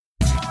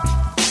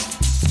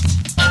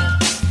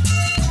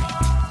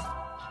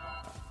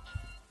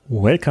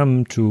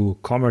Welcome to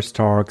Commerce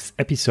Talks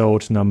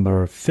episode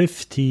number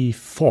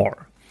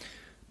 54.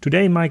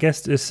 Today my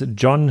guest is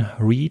Jon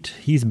Reed.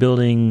 He's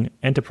building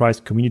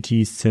enterprise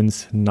communities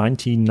since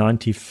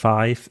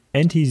 1995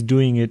 and he's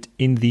doing it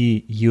in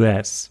the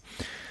US.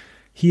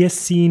 He has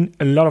seen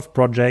a lot of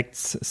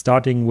projects,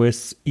 starting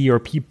with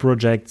ERP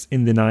projects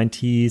in the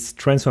 90s,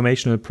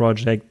 transformational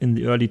project in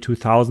the early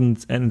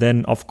 2000s, and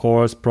then, of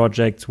course,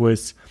 projects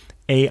with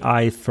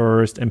AI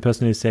first and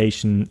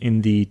personalization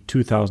in the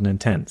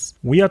 2010s.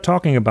 We are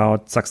talking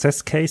about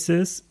success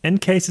cases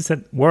and cases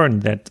that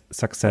weren't that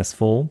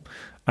successful.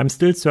 I'm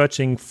still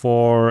searching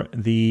for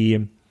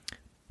the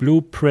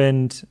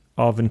blueprint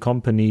of a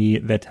company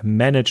that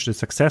managed a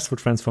successful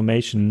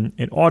transformation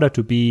in order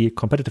to be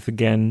competitive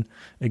again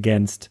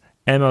against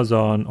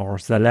Amazon or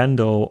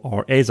Zalando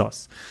or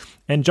ASOS.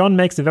 And Jon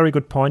makes a very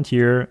good point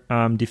here,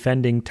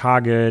 defending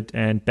Target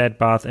and Bed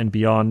Bath and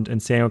Beyond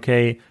and saying,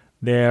 okay,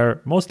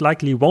 there most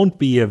likely won't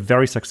be a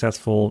very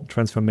successful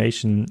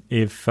transformation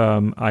if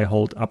I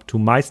hold up to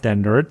my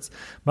standards.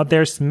 But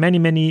there's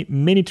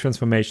many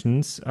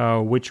transformations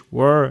which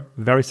were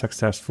very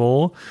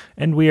successful.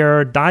 And we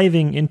are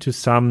diving into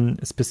some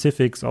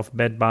specifics of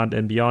Bed Bath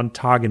and Beyond,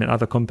 Target and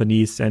other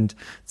companies. And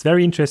it's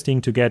very interesting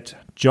to get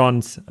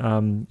Jon's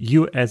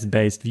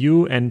US-based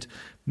view. And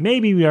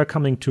maybe we are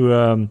coming to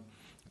a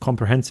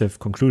comprehensive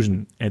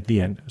conclusion at the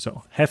end.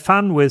 So have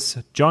fun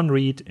with Jon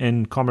Reed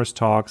in Commerce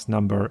Talks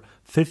number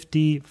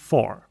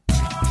 54.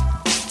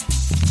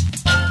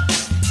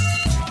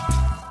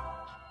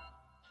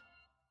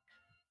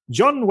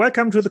 Jon,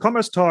 welcome to the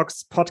Commerce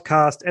Talks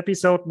podcast,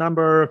 episode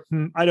number,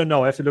 I don't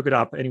know, I have to look it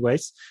up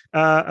anyways.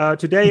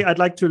 Today, I'd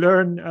like to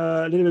learn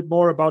a little bit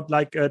more about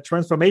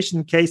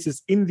transformation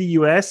cases in the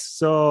US.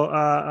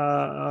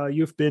 So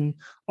you've been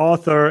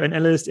author and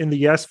analyst in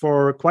the US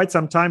for quite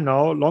some time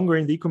now, longer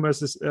in the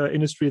e-commerce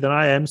industry than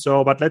I am.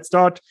 But let's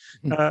start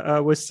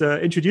with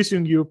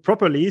introducing you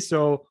properly.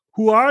 So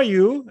who are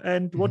you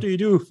and what do you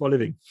do for a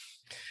living?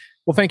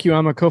 Well, thank you.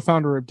 I'm a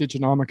co-founder of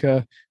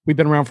Diginomica. We've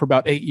been around for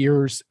about 8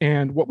 years.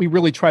 And what we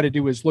really try to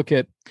do is look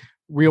at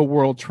real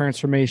world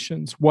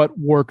transformations, what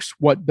works,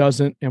 what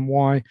doesn't, and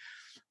why.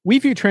 We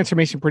view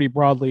transformation pretty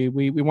broadly.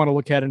 We want to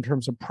look at it in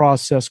terms of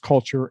process,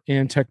 culture,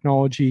 and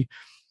technology.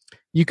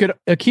 You could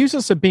accuse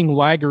us of being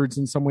laggards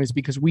in some ways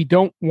because we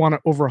don't want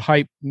to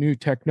overhype new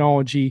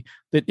technology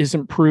that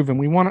isn't proven.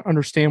 We want to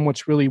understand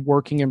what's really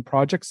working in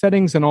project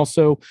settings and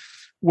also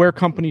where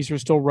companies are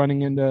still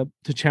running into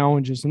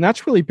challenges. And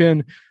that's really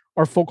been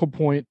our focal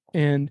point.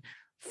 And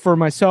for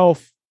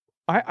myself,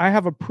 I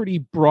have a pretty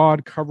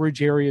broad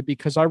coverage area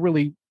because I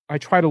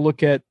try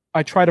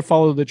to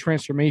follow the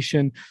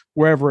transformation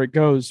wherever it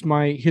goes.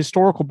 My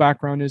historical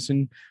background is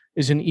in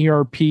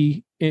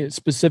ERP,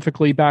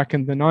 specifically back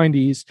in the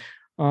 90s.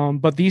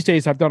 But these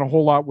days I've done a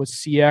whole lot with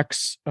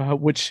CX,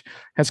 which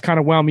has kind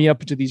of wound me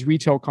up into these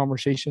retail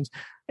conversations,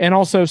 and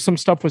also some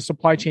stuff with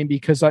supply chain,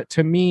 because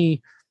to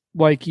me,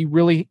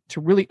 to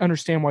really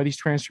understand why these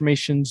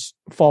transformations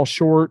fall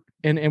short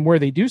and where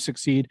they do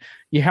succeed,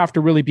 you have to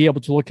really be able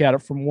to look at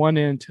it from one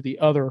end to the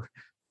other,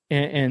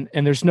 and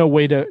there's no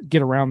way to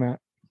get around that.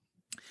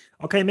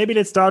 Okay, maybe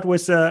let's start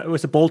with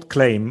a bold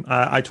claim.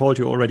 I told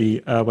you already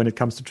when it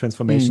comes to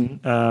transformation,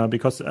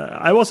 because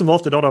I was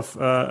involved in a lot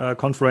of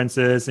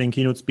conferences and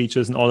keynote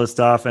speeches and all this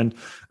stuff, and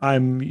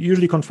I'm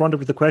usually confronted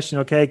with the question,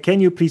 okay, can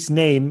you please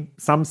name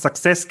some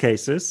success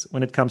cases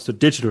when it comes to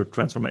digital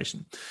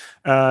transformation,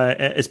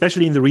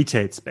 especially in the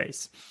retail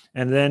space?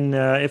 And then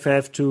if I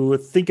have to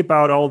think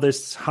about all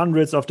these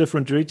hundreds of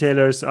different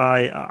retailers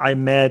I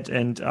met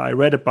and I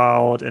read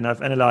about and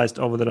I've analyzed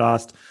over the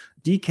last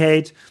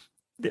decade,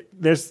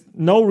 there's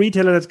no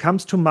retailer that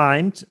comes to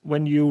mind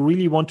when you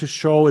really want to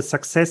show a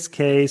success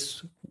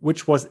case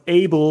which was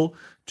able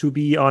to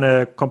be on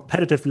a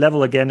competitive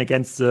level again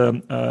against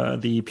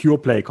the pure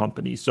play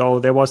company. So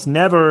there was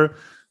never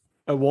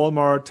a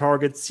Walmart,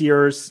 Target,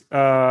 Sears,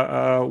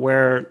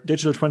 where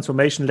digital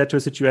transformation led to a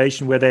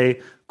situation where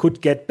they could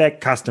get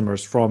back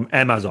customers from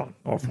Amazon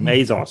or from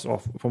ASOS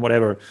or from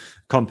whatever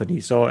company.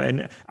 So,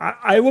 and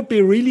I would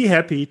be really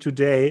happy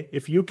today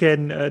if you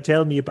can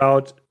tell me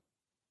about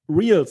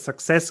real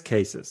success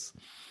cases.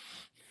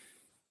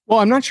 Well,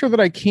 I'm not sure that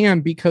I can,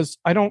 because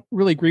I don't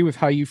really agree with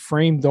how you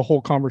framed the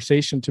whole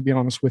conversation, to be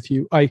honest with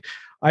you. I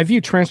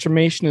view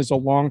transformation as a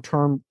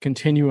long-term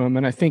continuum,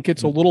 and I think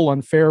it's a little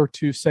unfair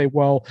to say,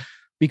 well,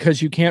 because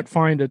you can't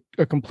find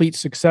a complete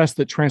success,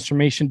 that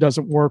transformation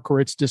doesn't work or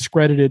it's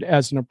discredited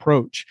as an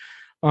approach.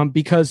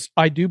 Because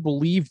I do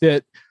believe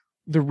that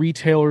the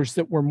retailers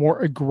that were more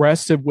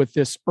aggressive with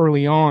this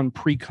early on,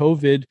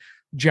 pre-COVID,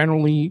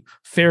 generally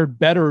fared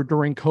better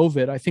during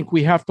COVID. I think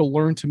we have to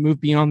learn to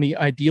move beyond the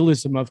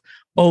idealism of,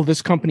 oh,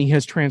 this company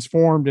has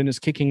transformed and is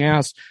kicking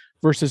ass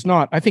versus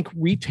not. I think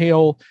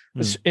retail,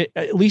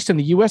 at least in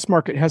the US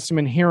market, has some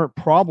inherent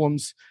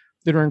problems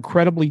that are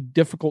incredibly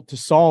difficult to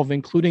solve,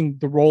 including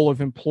the role of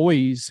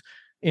employees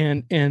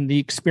and the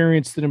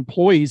experience that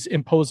employees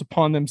impose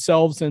upon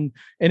themselves and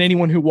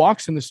anyone who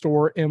walks in the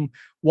store. And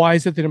why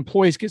is it that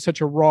employees get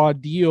such a raw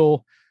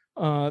deal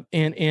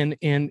and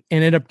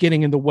end up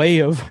getting in the way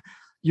of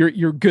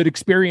your good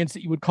experience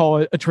that you would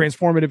call a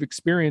transformative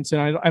experience.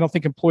 And I don't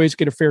think employees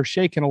get a fair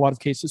shake in a lot of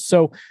cases.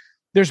 So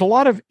there's a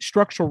lot of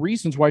structural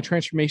reasons why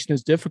transformation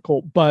is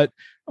difficult, but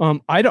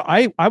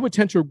I would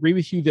tend to agree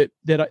with you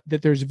that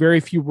there's very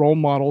few role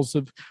models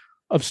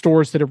of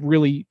stores that have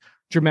really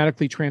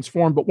dramatically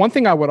transformed. But one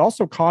thing I would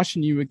also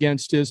caution you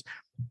against is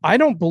I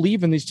don't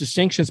believe in these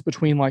distinctions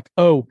between like,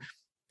 oh,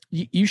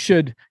 you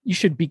should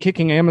be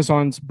kicking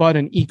Amazon's butt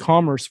in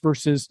e-commerce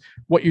versus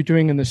what you're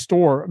doing in the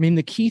store. I mean,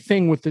 the key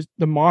thing with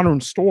the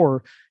modern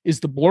store is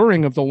the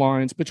blurring of the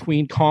lines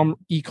between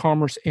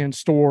e-commerce and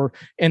store,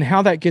 and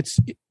how that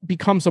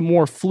becomes a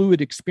more fluid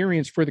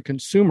experience for the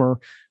consumer,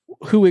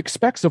 who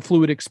expects a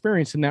fluid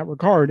experience in that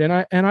regard.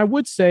 And I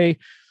would say,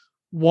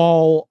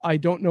 while I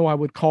don't know, I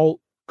would call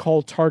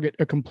Target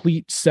a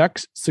complete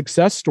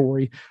success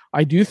story,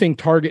 I do think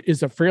Target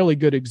is a fairly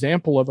good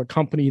example of a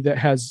company that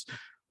has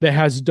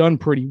done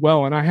pretty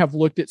well. And I have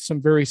looked at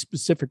some very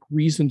specific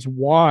reasons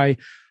why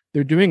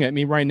they're doing it. I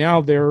mean, right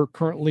now they're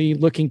currently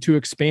looking to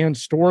expand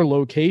store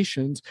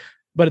locations,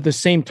 but at the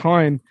same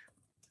time,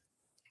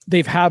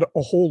 they've had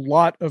a whole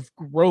lot of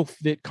growth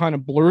that kind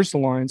of blurs the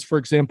lines. For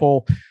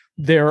example,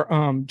 their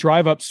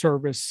drive-up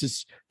service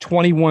is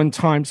 21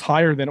 times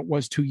higher than it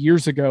was 2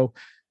 years ago,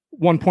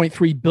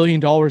 $1.3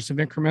 billion of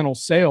incremental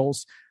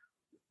sales.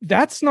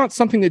 That's not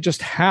something that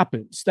just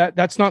happens.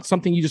 That's not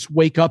something you just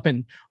wake up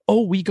and,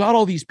 oh, we got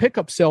all these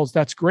pickup sales.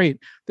 That's great.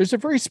 There's a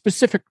very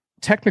specific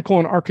technical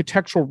and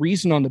architectural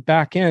reason on the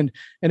back end,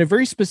 and a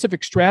very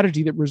specific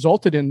strategy that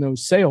resulted in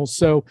those sales.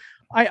 So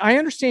I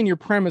understand your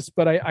premise,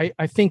 but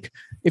I think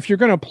if you're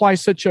going to apply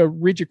such a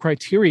rigid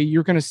criteria,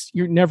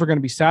 you're never going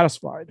to be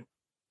satisfied.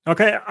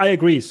 Okay, I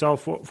agree. So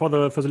for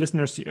the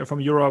listeners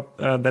from Europe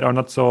that are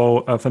not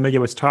so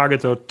familiar with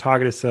Target, so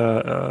Target is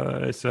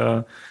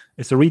a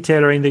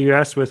retailer in the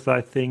US with,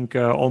 I think,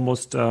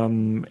 almost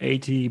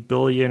 $80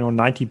 billion or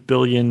 $90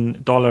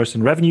 billion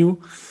in revenue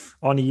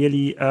on a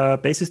yearly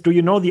basis. Do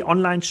you know the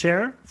online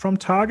share from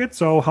Target?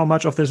 So how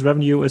much of this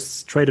revenue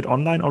is traded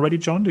online already,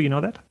 John? Do you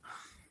know that?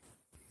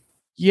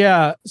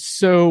 Yeah.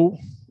 So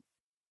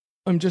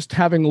I'm just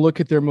having a look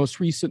at their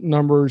most recent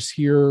numbers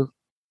here.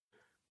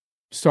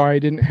 Sorry, I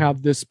didn't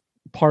have this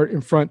part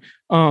in front.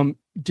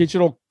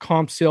 Digital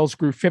comp sales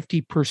grew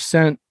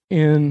 50%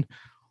 in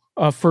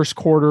first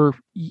quarter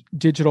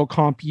digital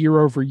comp year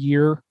over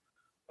year.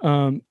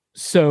 But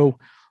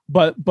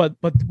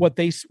what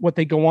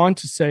they go on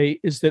to say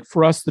is that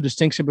for us, the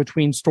distinction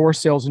between store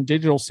sales and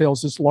digital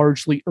sales is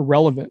largely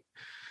irrelevant,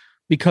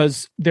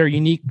 because their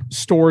unique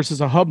stores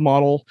as a hub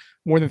model,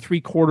 more than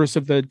 3/4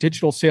 of the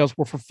digital sales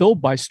were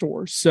fulfilled by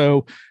stores.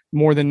 So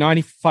more than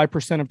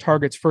 95% of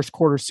Target's first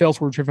quarter sales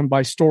were driven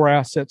by store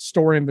assets,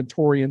 store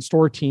inventory, and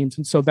store teams.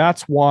 And so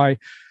that's why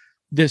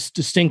this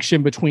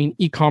distinction between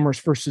e-commerce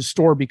versus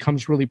store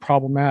becomes really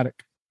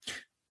problematic.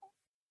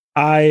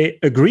 I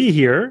agree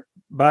here,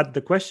 but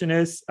the question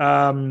is,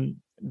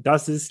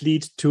 does this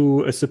lead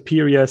to a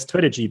superior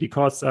strategy?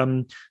 Because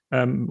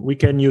we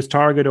can use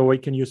Target or we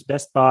can use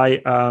Best Buy.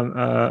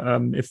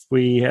 If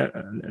we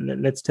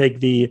let's take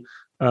the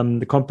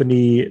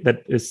company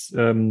that is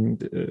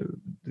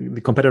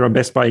the competitor of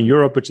Best Buy in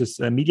Europe, which is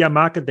Media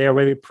Market. They are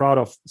very proud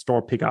of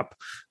store pickup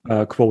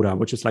quota,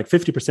 which is like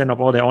 50% of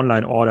all their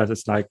online orders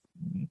is like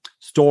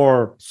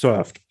store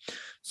served,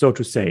 so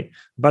to say.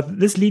 But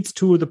this leads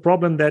to the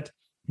problem that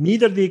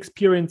neither the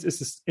experience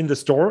is in the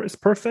store is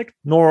perfect,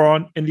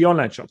 nor in the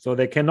online shop. So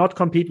they cannot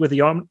compete with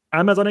the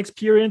Amazon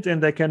experience,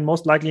 and they can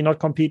most likely not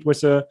compete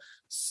with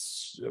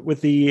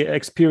the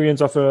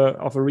experience of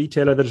a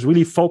retailer that is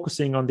really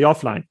focusing on the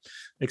offline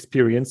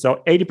experience.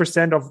 So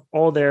 80% of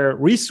all their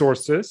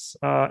resources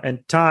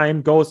and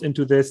time goes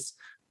into this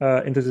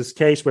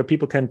case where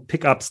people can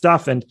pick up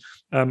stuff. And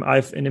in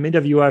an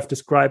interview I've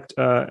described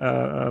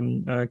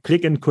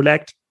click and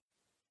collect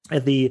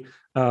at the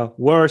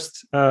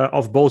worst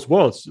of both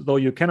worlds, though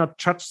you cannot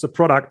touch the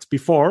product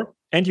before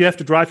and you have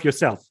to drive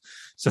yourself.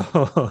 So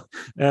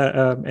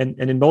and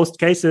in most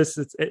cases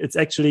it's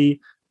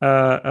actually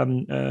a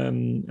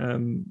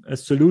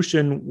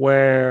solution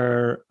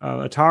where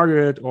a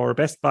Target or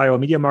Best Buy or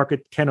Media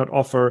Market cannot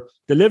offer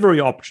delivery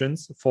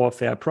options for a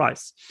fair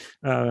price,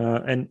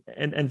 and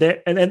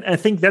I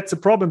think that's a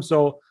problem.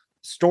 So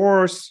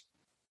stores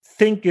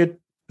think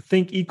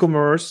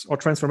e-commerce or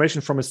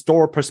transformation from a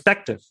store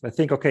perspective. They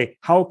think, okay,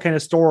 how can a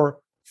store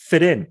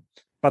fit in?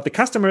 But the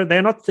customer,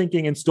 they're not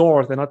thinking in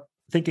store. They're not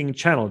thinking in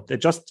channel. They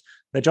just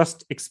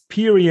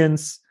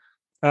experience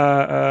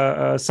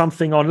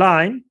something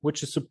online,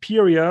 which is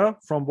superior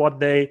from what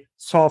they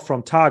saw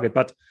from Target.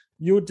 But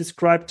you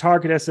described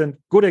Target as a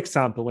good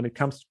example when it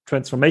comes to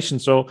transformation.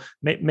 So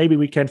maybe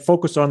we can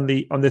focus on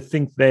the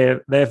things they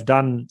have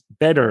done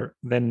better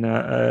than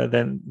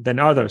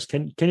others.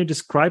 Can you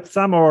describe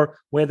some or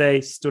where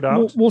they stood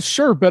out? Well,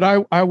 sure. But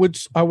I would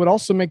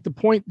also make the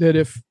point that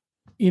if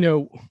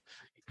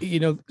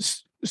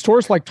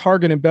stores like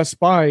Target and Best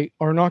Buy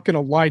are not going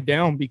to lie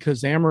down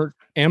because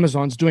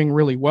Amazon's doing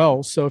really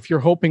well. So if you're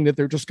hoping that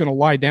they're just going to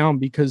lie down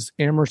because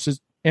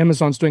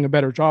Amazon's doing a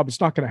better job.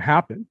 It's not going to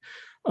happen.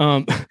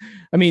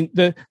 I mean,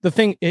 the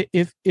thing,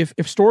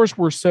 if stores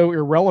were so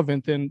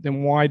irrelevant,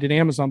 then why did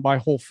Amazon buy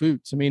Whole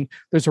Foods? I mean,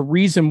 there's a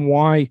reason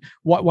why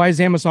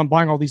is Amazon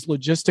buying all these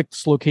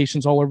logistics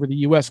locations all over the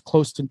U.S.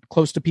 close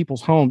to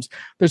people's homes?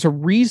 There's a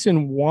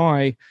reason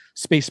why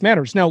space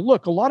matters. Now,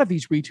 look, a lot of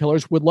these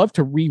retailers would love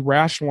to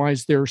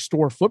re-rationalize their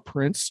store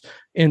footprints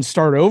and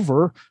start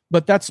over,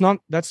 but that's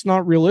not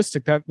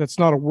realistic. That's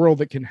not a world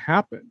that can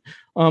happen.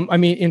 I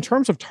mean, in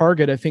terms of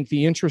Target, I think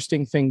the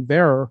interesting thing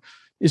there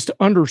is to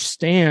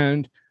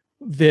understand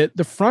that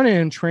the front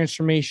end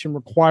transformation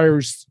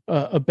requires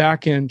a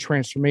back end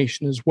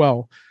transformation as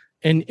well.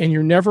 And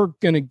you're never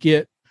going to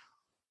get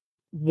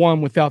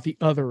one without the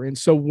other. And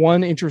so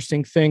one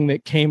interesting thing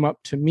that came up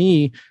to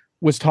me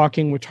was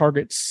talking with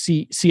Target's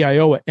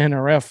CIO at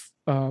NRF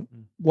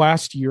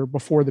last year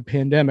before the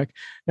pandemic.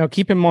 Now,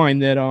 keep in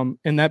mind that,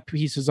 and that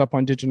piece is up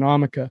on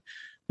Diginomica,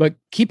 but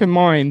keep in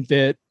mind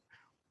that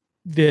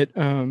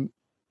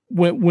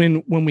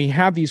when we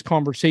have these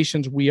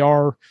conversations, we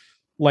are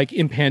like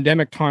in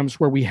pandemic times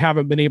where we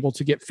haven't been able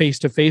to get face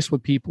to face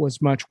with people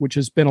as much, which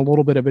has been a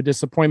little bit of a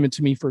disappointment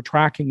to me for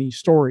tracking these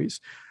stories.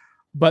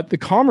 But the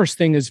commerce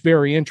thing is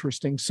very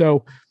interesting.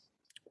 So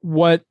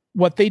what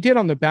they did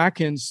on the back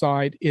end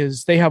side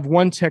is they have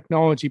one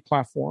technology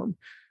platform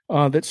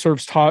that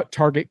serves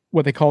target,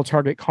 what they call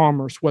target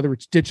commerce, whether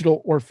it's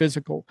digital or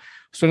physical.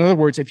 So in other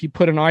words, if you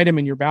put an item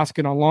in your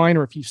basket online,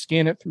 or if you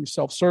scan it through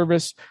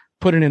self-service,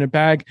 put it in a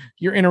bag,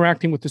 you're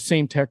interacting with the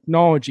same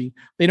technology.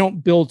 They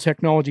don't build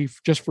technology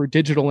just for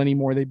digital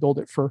anymore. They build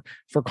it for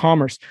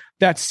commerce.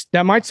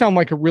 That might sound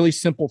like a really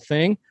simple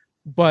thing,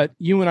 but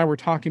you and I were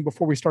talking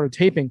before we started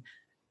taping.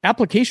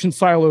 Application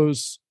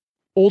silos,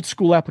 old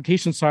school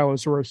application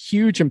silos, are a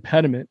huge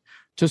impediment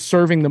to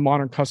serving the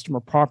modern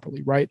customer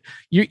properly, right?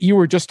 You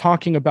were just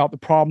talking about the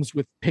problems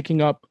with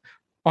picking up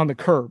on the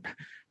curb.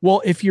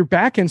 Well, if your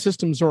back-end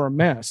systems are a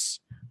mess,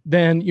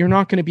 then you're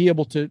not going to be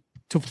able to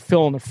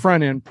fulfill on the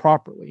front end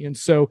properly. And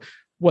so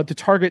what the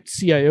Target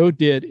CIO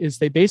did is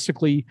they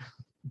basically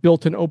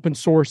built an open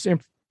source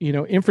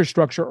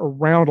infrastructure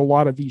around a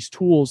lot of these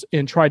tools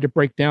and tried to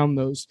break down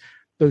those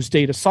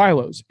data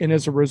silos. And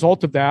as a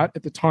result of that,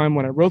 at the time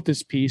when I wrote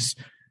this piece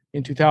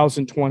in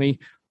 2020,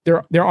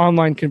 their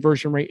online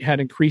conversion rate had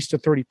increased to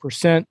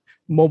 30%.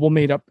 Mobile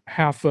made up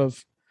half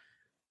of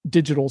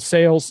digital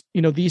sales.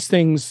 These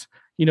things,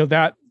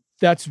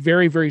 that's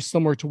very, very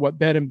similar to what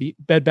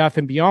Bed Bath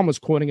 & Beyond was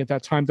quoting at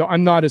that time, though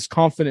I'm not as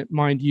confident,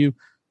 mind you,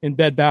 in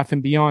Bed Bath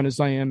 & Beyond as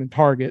I am in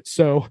Target.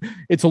 So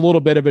it's a little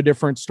bit of a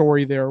different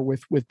story there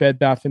with Bed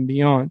Bath &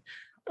 Beyond.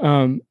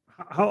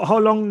 How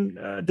long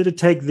did it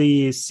take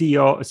the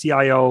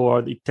CIO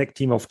or the tech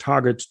team of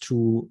Target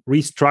to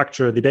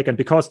restructure the backend?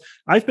 Because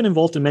I've been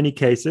involved in many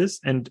cases,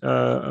 and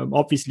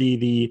obviously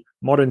the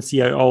modern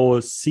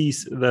CIO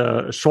sees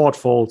the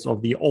shortfalls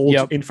of the old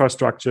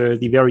infrastructure,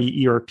 the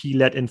very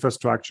ERP-led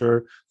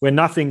infrastructure, where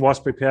nothing was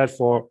prepared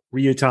for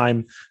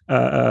real-time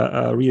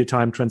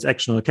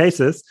transactional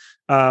cases.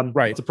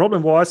 Right. The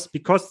problem was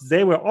because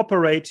they were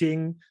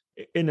operating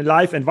in a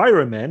live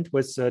environment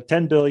with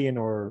 10 billion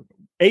or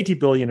 80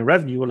 billion in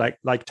revenue,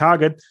 like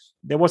Target,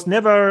 there was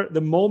never the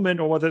moment,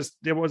 or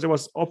there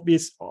was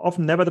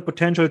often never the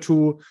potential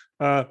to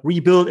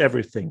rebuild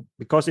everything.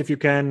 Because if you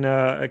can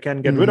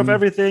get rid of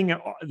everything,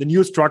 the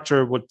new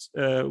structure would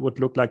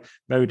look like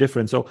very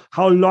different. So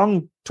how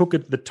long took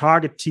it the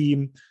Target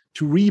team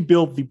to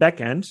rebuild the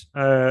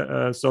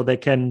backend so they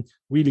can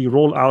really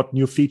roll out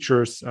new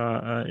features in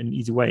an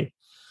easy way?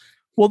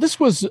 Well,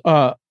 this was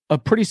a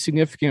pretty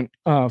significant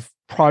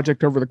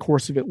project over the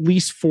course of at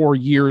least 4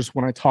 years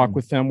when I talked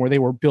with them, where they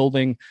were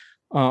building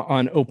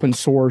on open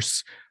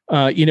source.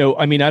 I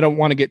don't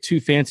want to get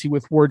too fancy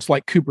with words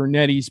like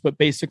Kubernetes, but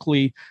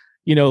basically,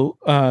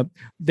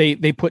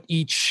 they put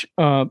each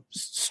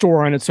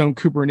store on its own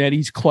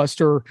Kubernetes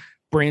cluster,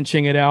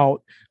 branching it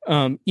out.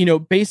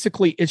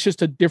 Basically, it's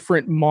just a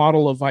different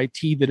model of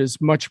IT that is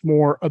much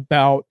more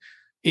about,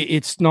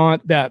 it's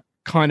not that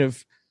kind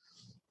of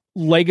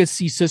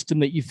legacy system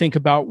that you think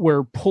about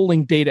where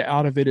pulling data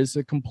out of it is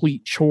a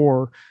complete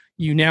chore.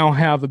 You now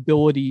have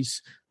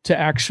abilities to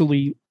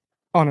actually,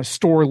 on a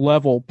store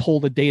level, pull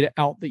the data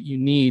out that you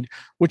need,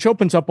 which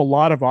opens up a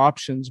lot of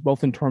options,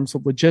 both in terms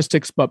of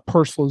logistics, but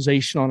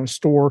personalization on a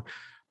store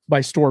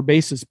by store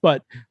basis.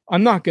 But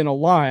I'm not going to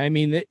lie. I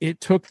mean,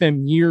 it took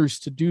them years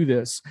to do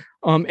this.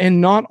 And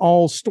not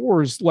all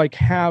stores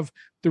have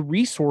the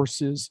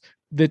resources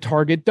that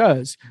Target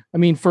does. I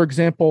mean, for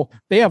example,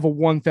 they have a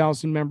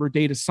 1,000 member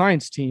data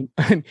science team.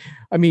 A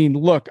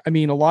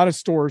lot of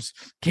stores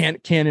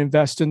can't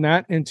invest in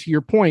that. And to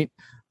your point,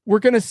 we're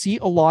going to see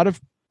a lot of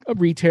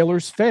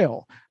retailers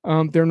fail.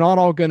 They're not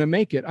all going to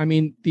make it. I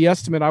mean, the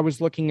estimate I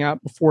was looking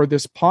at before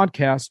this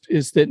podcast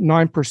is that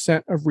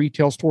 9% of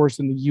retail stores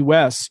in the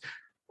US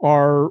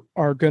are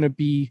going to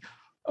be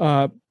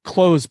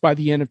closed by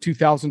the end of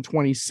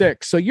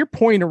 2026. So your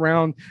point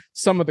around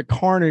some of the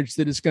carnage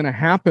that is going to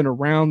happen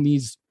around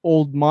these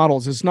old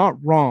models is not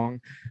wrong.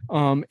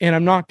 And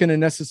I'm not going to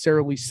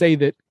necessarily say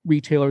that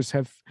retailers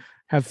have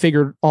have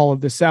figured all of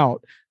this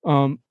out.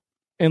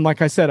 And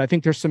like I said, I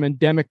think there's some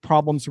endemic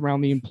problems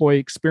around the employee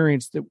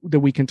experience that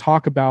we can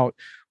talk about.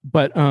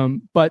 But I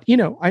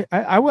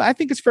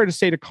think it's fair to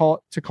say to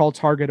call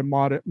Target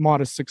a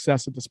modest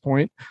success at this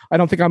point. I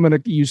don't think I'm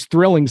going to use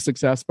thrilling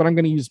success, but I'm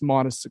going to use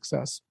modest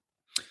success.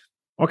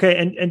 Okay,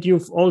 and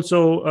you've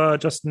also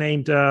just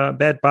named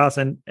Bed Bath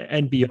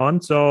and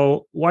Beyond.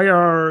 So why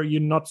are you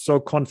not so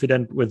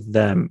confident with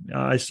them?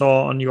 I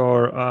saw on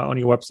your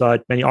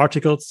website many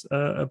articles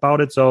about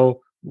it.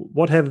 So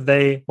what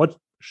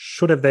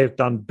should have they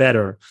done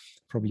better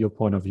from your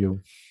point of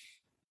view?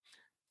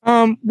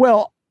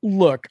 Well,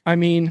 look, I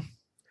mean,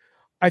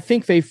 I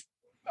think they've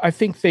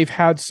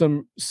had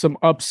some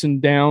ups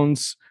and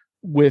downs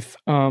with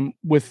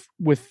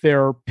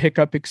their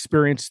pickup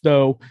experience,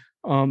 though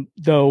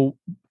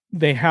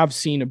they have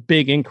seen a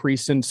big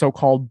increase in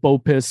so-called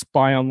BOPIS,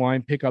 buy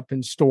online, pick up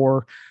in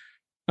store.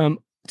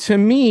 To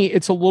me,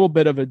 it's a little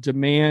bit of a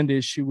demand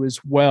issue as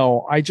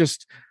well. I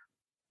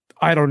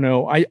don't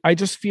know. I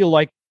just feel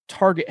like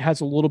Target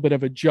has a little bit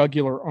of a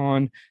jugular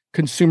on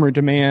consumer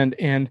demand,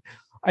 and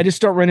I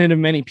just don't run into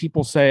many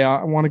people say,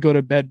 I want to go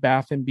to Bed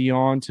Bath and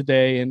Beyond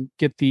today and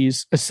get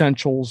these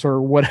essentials or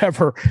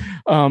whatever.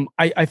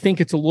 I think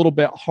it's a little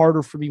bit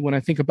harder for me when I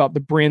think about the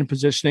brand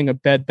positioning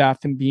of Bed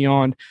Bath and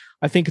Beyond.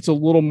 I think it's a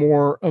little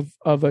more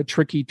of a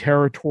tricky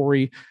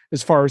territory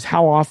as far as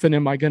how often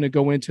am I going to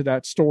go into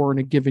that store in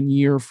a given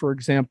year, for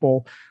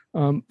example.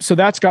 So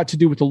that's got to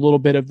do with a little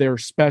bit of their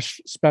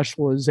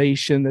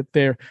specialization that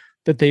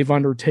they've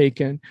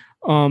undertaken.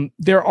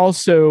 They're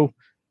also,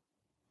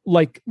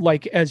 like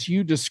as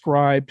you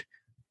described,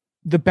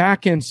 the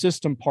back end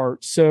system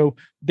part. So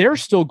they're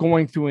still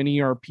going through an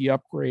ERP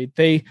upgrade.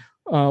 They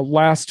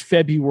last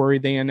February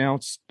they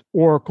announced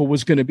Oracle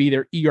was going to be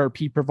their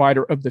ERP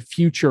provider of the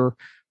future,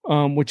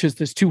 which is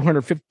this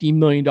 $250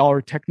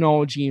 million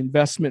technology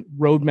investment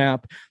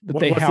roadmap that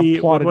they have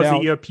plotted out. What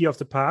was the ERP of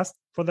the past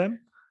for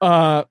them?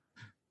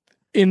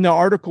 In the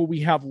article, we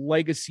have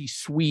legacy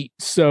suite.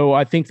 So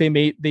I think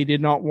they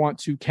did not want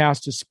to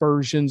cast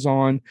aspersions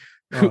on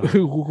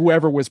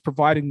whoever was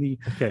providing the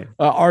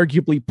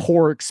arguably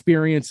poor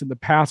experience in the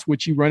past,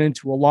 which you run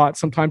into a lot.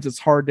 Sometimes it's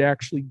hard to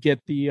actually get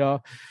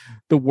the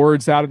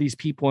words out of these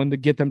people and to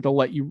get them to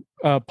let you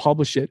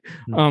publish it.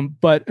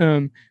 But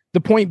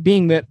the point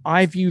being that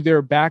I view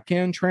their back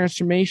end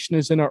transformation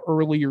as in an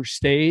earlier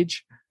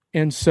stage.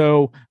 And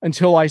so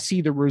until I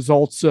see the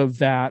results of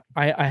that,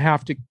 I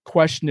have to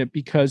question it,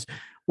 because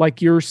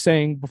like you're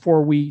saying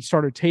before we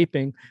started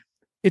taping,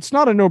 it's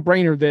not a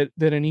no-brainer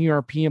that an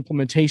ERP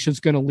implementation is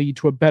going to lead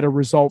to a better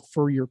result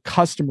for your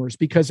customers,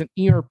 because an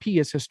ERP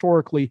is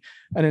historically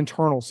an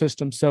internal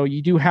system. So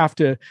you do have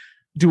to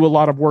do a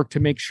lot of work to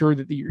make sure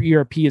that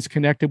your ERP is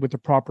connected with the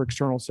proper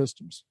external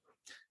systems.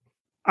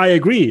 I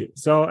agree.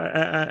 So,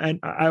 and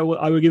I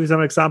will give you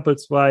some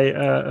examples why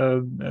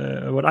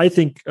what I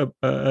think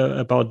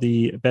about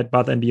the Bed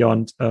Bath and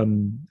Beyond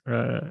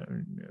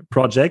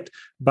project.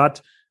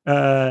 But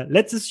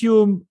let's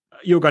assume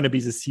you're going to be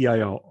the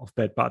CIO of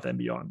Bed Bath and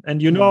Beyond, and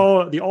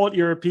the old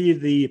ERP,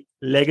 the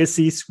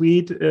legacy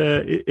suite,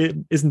 it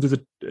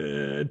isn't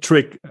the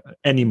trick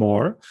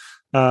anymore.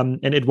 And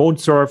it won't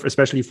serve,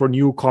 especially for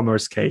new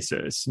commerce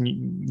cases,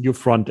 new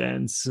front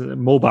ends,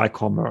 mobile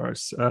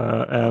commerce.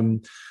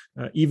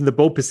 Even the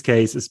BOPIS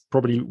case is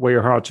probably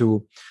very hard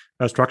to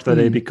structure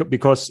today,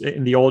 because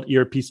in the old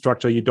ERP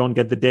structure, you don't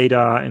get the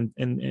data and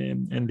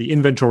the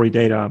inventory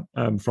data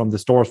from the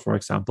stores, for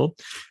example.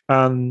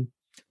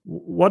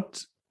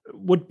 What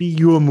would be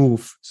your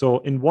move? So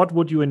in what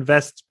would you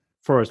invest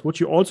first? Would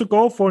you also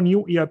go for a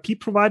new ERP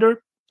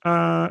provider,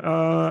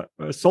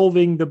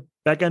 solving the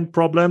backend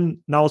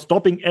problem, now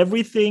stopping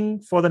everything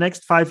for the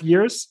next 5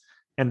 years,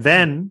 and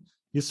then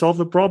you solve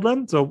the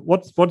problem? So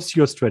what's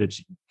your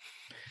strategy?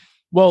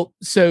 Well,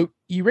 so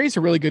you raise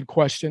a really good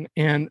question,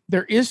 and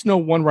there is no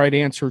one right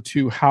answer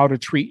to how to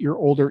treat your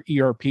older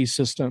ERP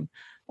system.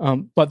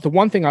 But the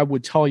one thing I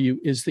would tell you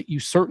is that you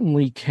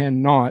certainly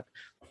cannot,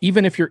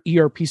 even if your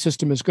ERP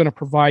system is going to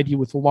provide you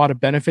with a lot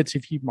of benefits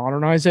if you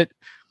modernize it,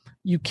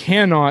 you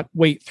cannot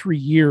wait 3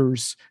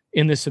 years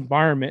in this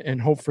environment and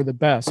hope for the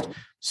best.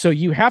 So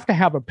you have to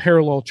have a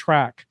parallel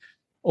track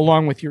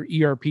along with your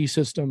ERP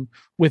system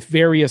with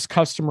various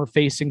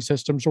customer-facing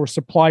systems or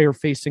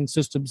supplier-facing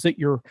systems that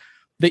you're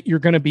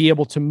going to be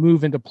able to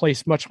move into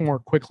place much more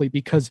quickly,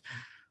 because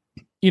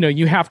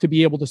you have to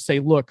be able to say,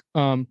 look,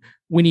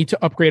 we need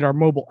to upgrade our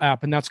mobile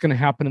app, and that's going to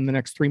happen in the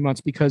next 3 months,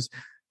 because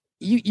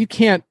you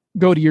can't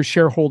go to your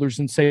shareholders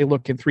and say,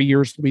 look, in 3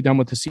 years we'll be done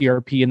with the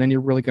CRP, and then you're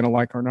really going to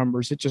like our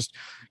numbers. It just,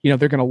 they're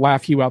going to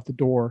laugh you out the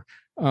door.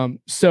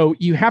 So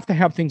you have to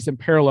have things in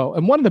parallel.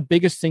 And one of the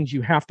biggest things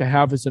you have to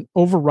have is an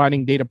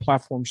overriding data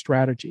platform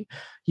strategy.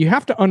 You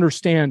have to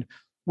understand,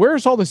 where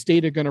is all this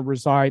data going to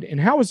reside, and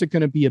how is it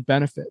going to be a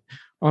benefit?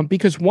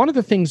 Because one of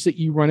the things that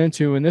you run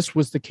into, and this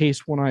was the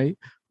case when I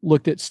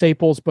looked at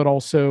Staples, but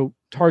also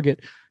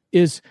Target,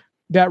 is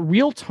that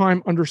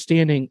real-time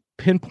understanding,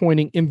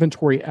 pinpointing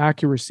inventory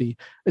accuracy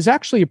is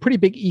actually a pretty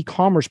big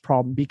e-commerce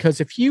problem.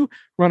 Because if you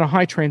run a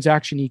high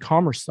transaction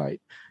e-commerce site,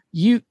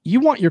 you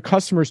want your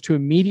customers to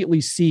immediately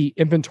see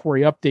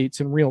inventory updates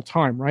in real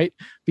time, right?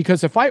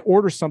 Because if I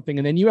order something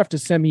and then you have to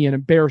send me an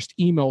embarrassed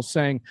email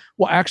saying,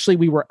 well, actually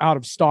we were out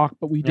of stock,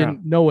 but we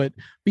didn't know it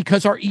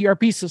because our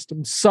ERP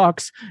system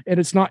sucks and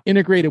it's not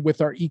integrated with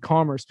our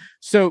e-commerce.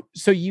 So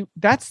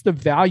that's the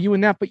value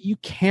in that, but you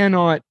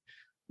cannot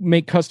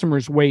make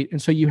customers wait.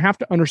 And so you have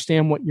to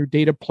understand what your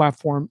data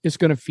platform is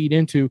going to feed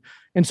into.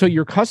 And so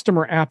your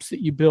customer apps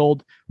that you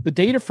build, the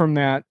data from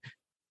that,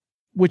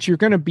 which you're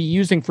going to be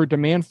using for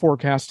demand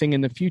forecasting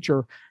in the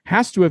future,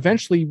 has to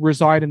eventually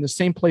reside in the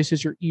same place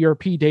as your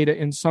ERP data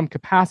in some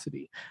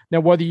capacity.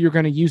 Now, whether you're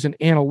going to use an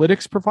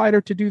analytics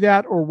provider to do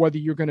that, or whether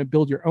you're going to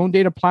build your own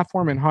data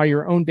platform and hire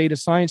your own data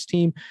science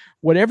team,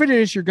 whatever it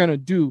is you're going to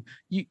do,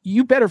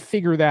 you better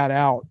figure that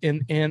out.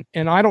 And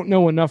I don't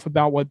know enough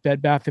about what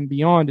Bed Bath &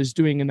 Beyond is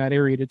doing in that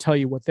area to tell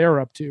you what they're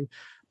up to.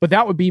 But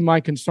that would be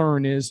my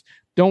concern: is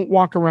don't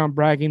walk around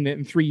bragging that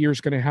in 3 years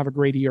going to have a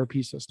great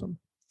ERP system.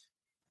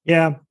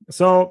 Yeah,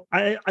 so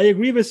I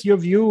agree with your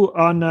view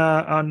on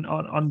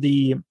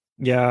the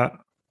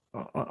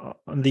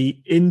on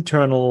the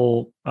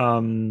internal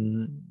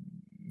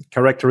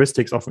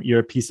characteristics of an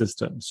ERP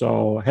system.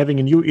 So having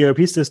a new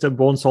ERP system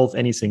won't solve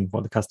anything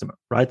for the customer,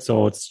 right?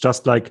 So it's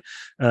just like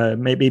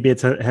maybe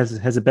it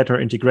has a better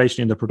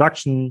integration in the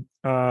production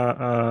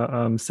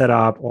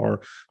setup, or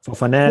for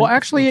finance. Well,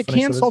 actually, it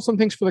can solve some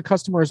things for the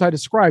customer, as I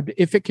described.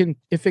 If it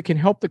can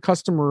help the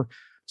customer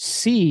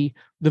see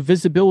the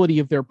visibility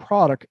of their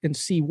product and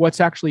see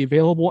what's actually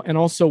available. And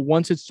also,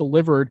 once it's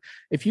delivered,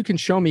 if you can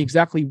show me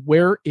exactly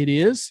where it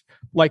is,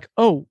 like,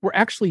 oh, we're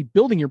actually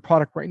building your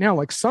product right now.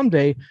 Like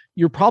someday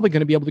you're probably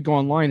going to be able to go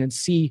online and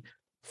see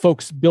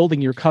folks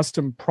building your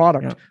custom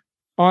product.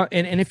 Yeah.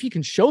 And if you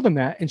can show them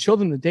that and show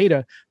them the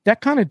data,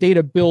 that kind of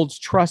data builds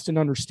trust and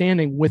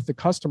understanding with the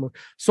customer.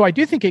 So I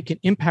do think it can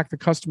impact the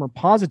customer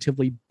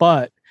positively,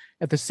 but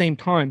at the same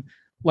time,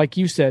 like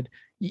you said,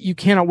 you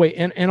cannot wait.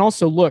 And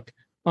also, look,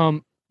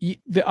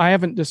 I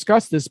haven't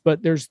discussed this,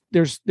 but there's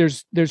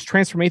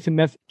transformation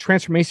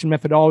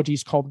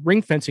methodologies called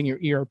ring fencing your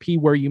ERP,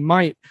 where you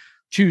might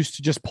choose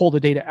to just pull the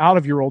data out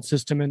of your old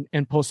system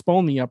and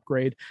postpone the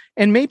upgrade.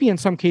 And maybe in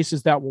some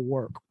cases that will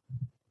work.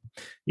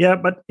 Yeah,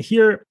 but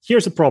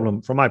here's a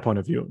problem from my point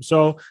of view.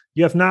 So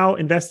you have now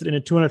invested in a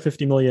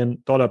 $250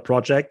 million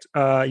project.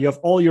 You have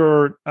all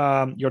your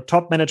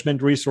top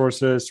management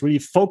resources really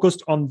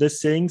focused on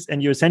these things,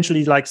 and you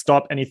essentially like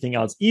stop anything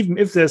else. Even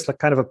if there's like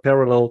kind of a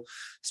parallel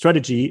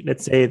strategy,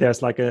 let's say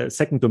there's like a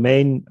second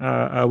domain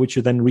which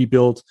you then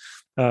rebuild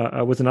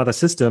with another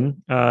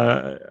system,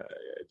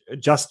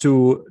 just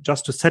to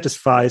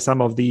satisfy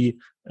some of the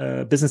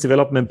business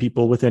development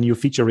people with their new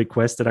feature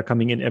requests that are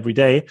coming in every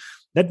day.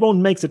 That won't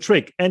make the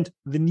trick. And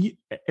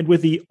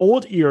with the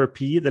old ERP,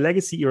 the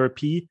legacy ERP,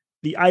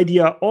 the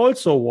idea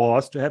also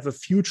was to have a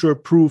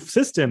future-proof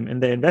system,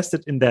 and they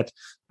invested in that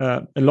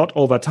a lot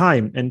over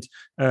time. And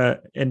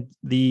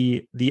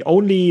the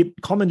only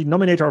common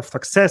denominator of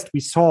success we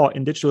saw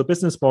in digital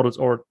business models,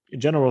 or in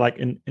general, like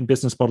in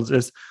business models,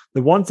 is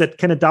the ones that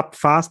can adapt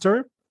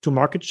faster to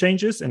market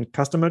changes and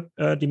customer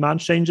demand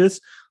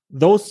changes.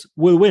 Those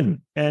will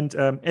win. And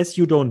as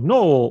you don't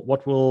know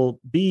what will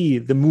be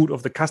the mood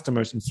of the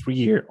customers in 3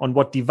 years, on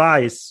what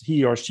device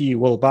he or she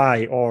will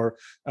buy, or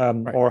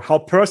how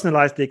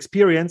personalized the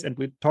experience, and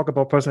we'll talk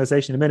about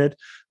personalization in a minute,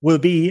 will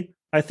be,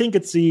 I think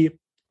it's the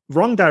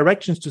wrong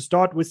directions to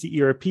start with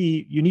the ERP.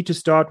 You need to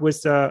start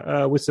with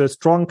a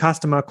strong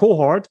customer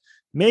cohort.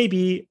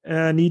 Maybe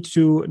need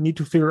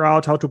to figure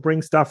out how to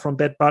bring stuff from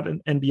Bed Bath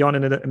 & Beyond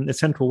in a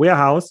central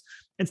warehouse,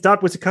 and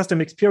start with the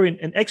customer experience,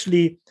 and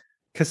actually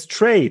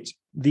castrate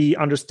the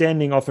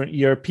understanding of an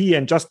ERP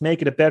and just make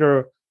it a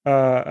better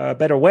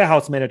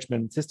warehouse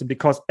management system,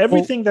 because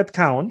everything that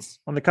counts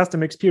on the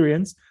customer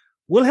experience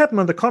will happen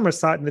on the commerce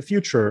side in the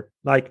future,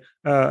 like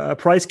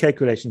price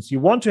calculations. You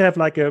want to have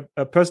like a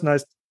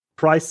personalized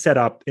price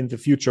setup in the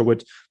future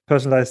with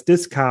personalized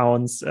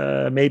discounts,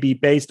 maybe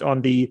based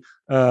on the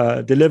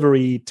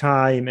delivery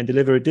time and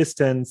delivery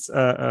distance,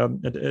 a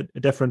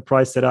different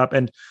price setup,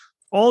 and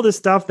all the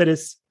stuff that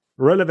is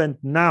relevant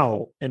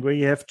now, and where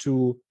you have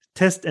to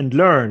test and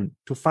learn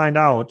to find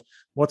out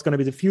what's going to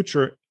be the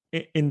future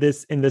in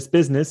this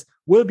business,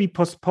 will be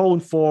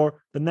postponed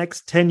for the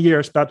next 10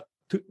 years. But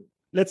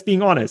let's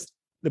be honest,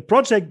 the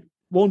project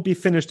won't be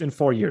finished in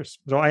 4 years.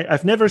 So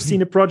I've never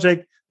seen a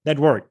project that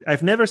worked.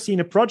 I've never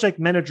seen a project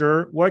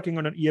manager working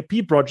on an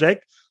ERP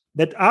project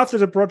that after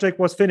the project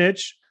was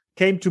finished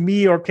came to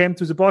me or came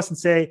to the boss and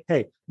say,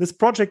 hey, this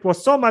project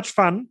was so much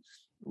fun,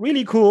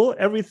 really cool,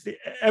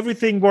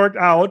 everything worked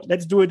out,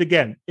 let's do it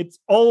again. It's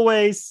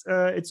always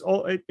it's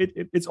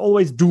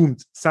always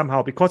doomed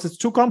somehow, because it's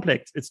too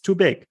complex, it's too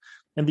big.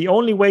 And the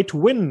only way to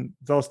win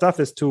those stuff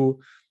is to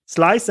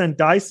slice and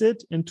dice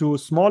it into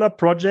smaller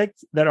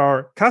projects that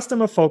are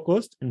customer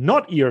focused and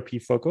not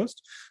ERP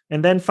focused,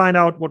 and then find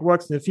out what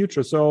works in the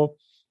future. So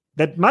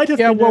that might have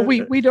been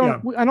we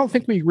don't. I don't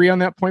think we agree on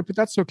that point, but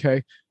that's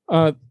okay.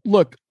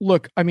 Look.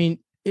 I mean,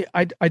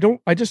 I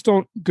just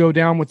don't go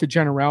down with the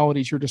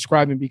generalities you're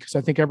describing, because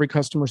I think every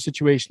customer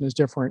situation is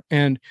different.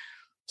 And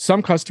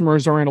some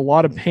customers are in a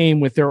lot of pain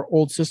with their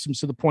old systems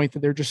to the point that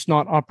they're just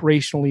not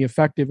operationally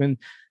effective.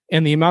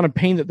 And the amount of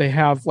pain that they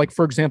have, like,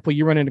 for example,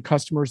 you run into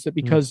customers that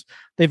because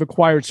they've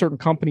acquired certain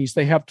companies,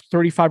 they have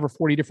 35 or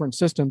 40 different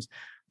systems.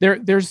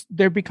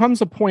 There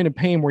becomes a point of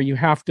pain where you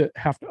have to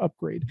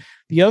upgrade.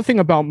 The other thing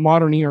about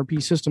modern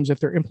ERP systems,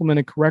 if they're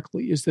implemented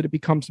correctly, is that it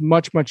becomes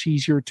much, much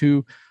easier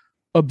to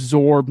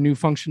absorb new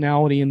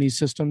functionality in these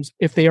systems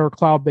if they are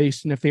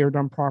cloud-based and if they are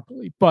done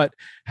properly. But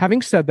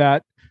having said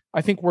that,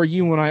 I think where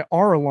you and I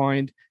are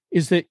aligned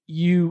is that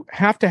you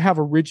have to have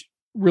a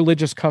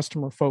religious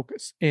customer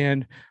focus.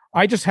 And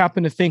I just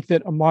happen to think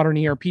that a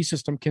modern ERP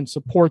system can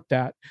support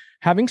that.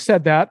 Having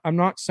said that, I'm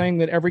not saying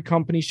that every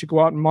company should go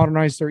out and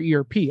modernize their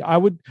ERP. I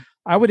would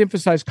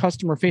emphasize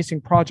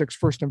customer-facing projects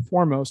first and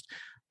foremost.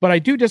 But I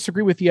do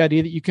disagree with the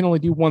idea that you can only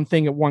do one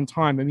thing at one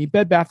time. I mean,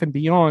 Bed Bath &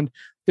 Beyond,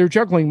 they're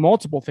juggling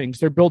multiple things.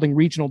 They're building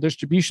regional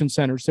distribution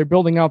centers. They're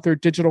building out their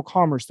digital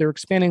commerce. They're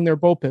expanding their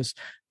BOPIS,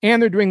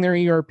 and they're doing their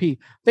ERP.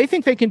 They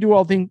think they can do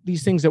all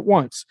these things at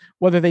once.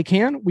 Whether they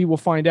can, we will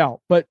find out.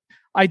 But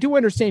I do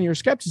understand your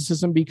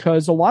skepticism,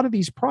 because a lot of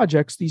these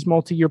projects, these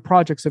multi-year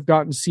projects, have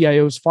gotten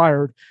CIOs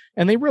fired,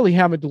 and they really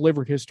haven't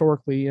delivered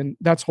historically. And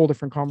that's a whole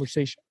different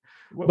conversation.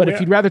 But if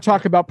you'd rather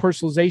talk about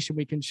personalization,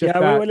 we can shift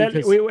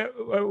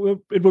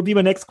that. It will be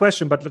my next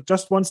question, but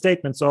just one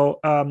statement. So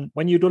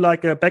when you do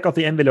like a back of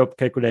the envelope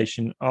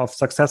calculation of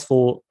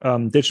successful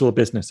digital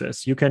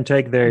businesses, you can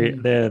take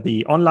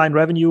the online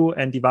revenue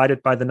and divide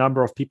it by the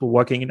number of people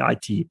working in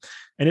IT.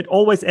 And it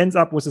always ends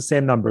up with the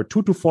same number,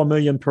 2 to 4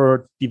 million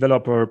per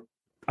developer,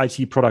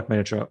 IT product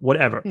manager,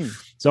 whatever.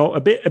 So a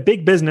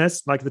big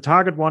business like the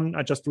Target one,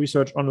 I just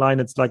researched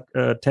online, it's like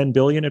 10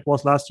 billion it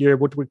was last year,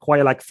 would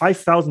require like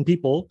 5,000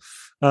 people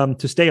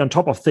to stay on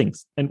top of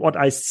things. And what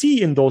I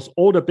see in those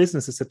older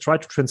businesses that try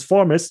to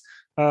transform is,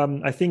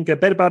 I think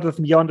Bed Bath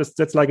 & Beyond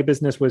that's like a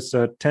business with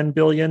 10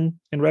 billion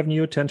in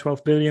revenue, 10,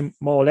 12 billion,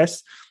 more or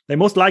less. They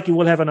most likely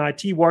will have an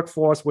IT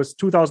workforce with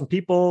 2,000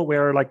 people,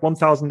 where like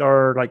 1,000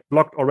 are like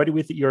blocked already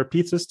with the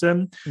ERP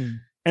system.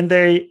 And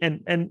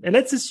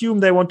let's assume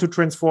they want to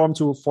transform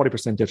to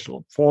 40%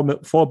 digital,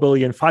 4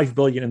 billion, 5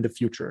 billion in the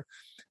future.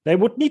 They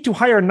would need to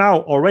hire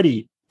now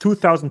already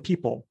 2,000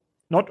 people,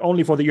 not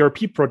only for the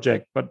ERP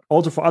project, but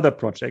also for other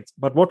projects.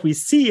 But what we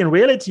see in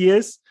reality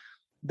is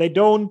they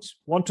don't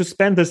want to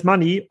spend this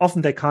money.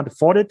 Often they can't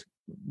afford it.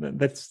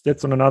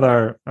 That's on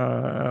another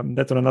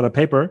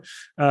paper.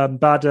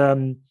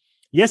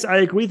 Yes, I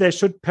agree. They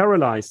should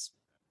paralyze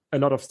a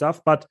lot of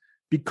stuff, but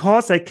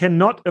because they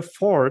cannot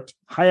afford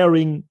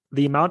hiring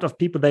the amount of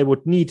people they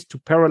would need to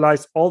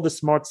paralyze all the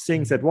smart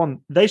things at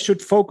once, they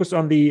should focus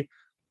on the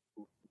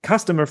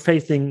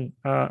customer-facing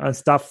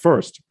stuff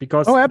first,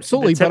 because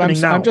absolutely.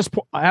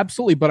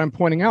 But I'm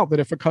pointing out that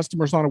if a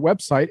customer's on a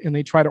website and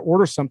they try to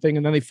order something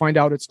and then they find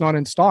out it's not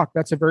in stock,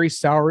 that's a very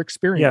sour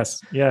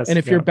experience. Yes. And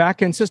if your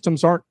back-end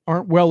systems aren't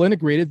well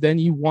integrated, then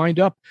you wind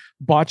up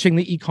botching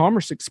the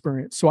e-commerce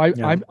experience. So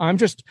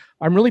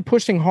I'm really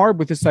pushing hard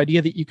with this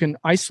idea that you can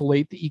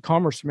isolate the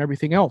e-commerce from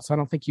everything else. I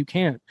don't think you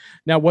can.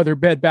 Now, whether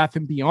Bed Bath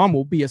 & Beyond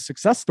will be a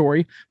success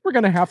story, we're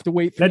going to have to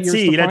wait 3 years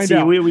to find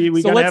out.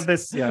 We gotta have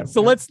this. Yeah.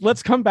 So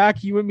let's come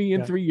back, you and me,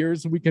 in 3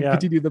 years, and we can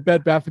continue the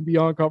Bed Bath &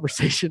 Beyond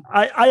conversation.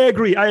 I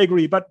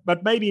agree.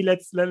 But maybe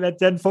let's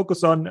then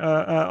focus on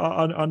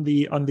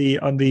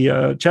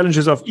the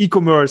challenges of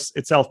e-commerce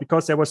itself,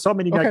 because there were so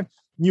many like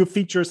new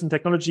features and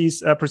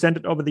technologies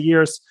presented over the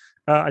years.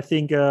 I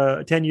think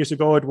 10 years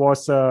ago it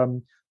was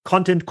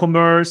content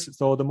commerce.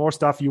 So the more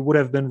stuff you would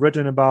have been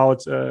written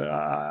about,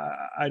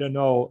 I don't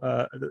know,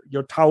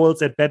 your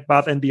towels at Bed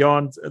Bath &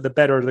 Beyond, the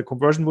better the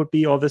conversion would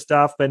be, all this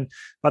stuff.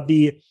 But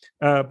the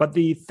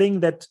thing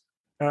that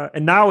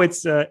and now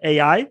it's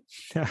AI.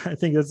 I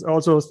think that's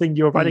also a thing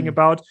you're writing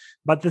about.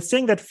 But the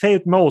thing that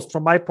failed most,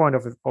 from my point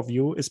of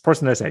view, is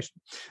personalization,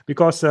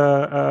 because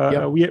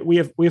we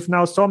have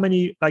now so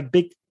many like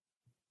big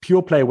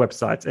pure play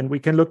websites, and we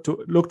can look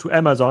to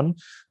Amazon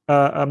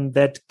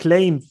that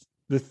claim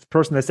this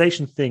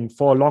personalization thing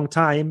for a long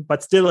time.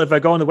 But still, if I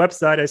go on the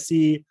website, I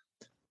see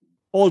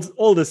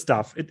all this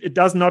stuff. It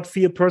does not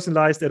feel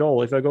personalized at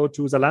all. If I go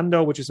to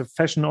Zalando, which is a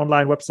fashion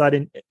online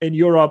website in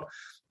Europe,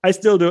 I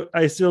still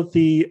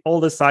see all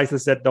the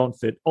sizes that don't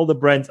fit, all the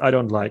brands I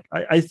don't like.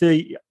 I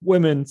see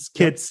women's,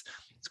 kids'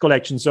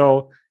 collection.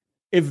 So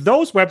if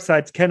those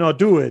websites cannot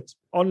do it,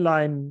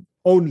 online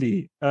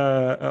only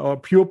or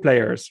pure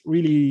players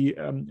really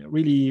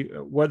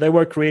they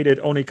were created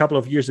only a couple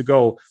of years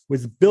ago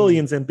with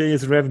billions and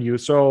billions of revenue.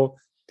 So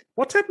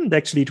what happened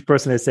actually to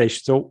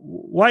personalization? So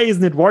why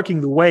isn't it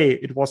working the way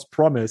it was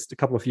promised a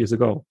couple of years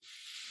ago?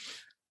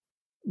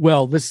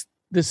 Well, this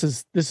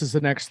is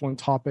an excellent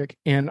topic,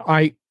 and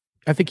I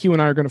think you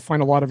and I are going to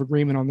find a lot of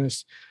agreement on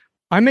this.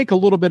 I make a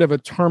little bit of a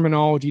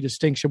terminology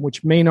distinction,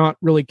 which may not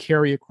really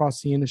carry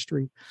across the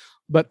industry,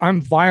 but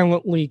I'm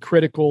violently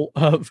critical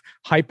of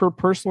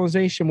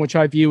hyper-personalization, which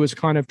I view as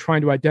kind of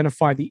trying to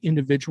identify the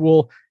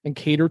individual and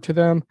cater to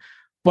them.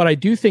 But I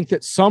do think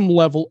that some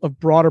level of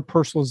broader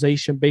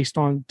personalization based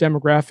on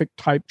demographic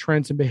type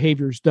trends and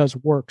behaviors does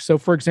work. So,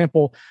 for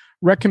example,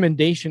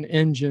 recommendation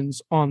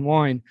engines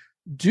online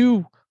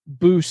do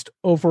boost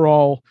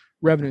overall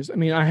revenues. I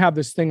mean, I have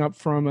this thing up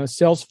from a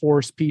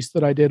Salesforce piece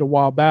that I did a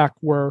while back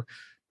where,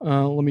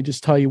 let me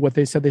just tell you what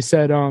they said. They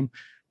said,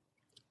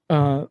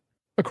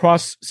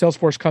 across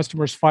Salesforce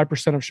customers,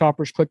 5% of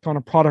shoppers clicked on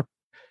a product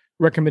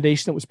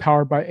recommendation that was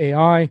powered by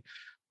AI.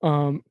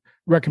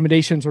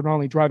 Recommendations are not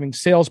only driving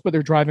sales, but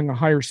they're driving a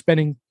higher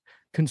spending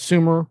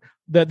consumer.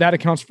 That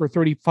accounts for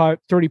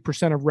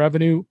 30% of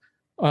revenue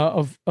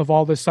of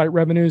all the site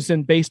revenues.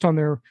 And based on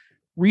their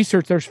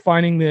research, they're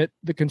finding that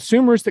the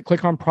consumers that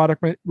click on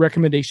product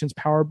recommendations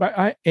powered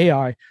by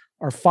AI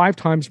are 5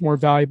 times more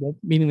valuable,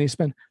 meaning they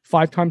spend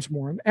 5 times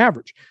more on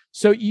average.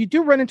 So you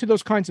do run into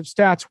those kinds of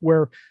stats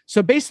where,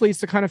 so basically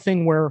it's the kind of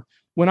thing where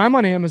when I'm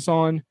on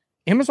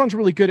Amazon's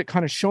really good at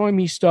kind of showing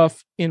me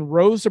stuff in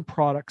rows of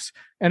products,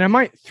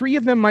 and 3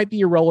 of them might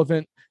be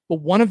irrelevant,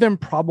 but one of them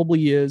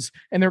probably is.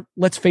 And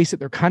let's face it,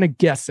 they're kind of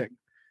guessing.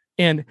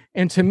 And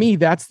to me,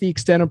 that's the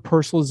extent of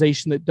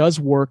personalization that does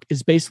work,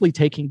 is basically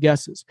taking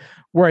guesses.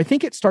 Where I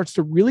think it starts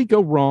to really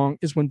go wrong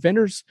is when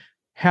vendors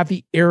have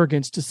the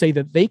arrogance to say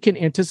that they can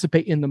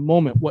anticipate in the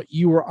moment what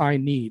you or I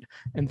need.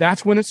 And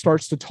that's when it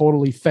starts to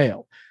totally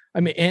fail.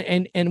 I mean,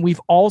 and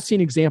we've all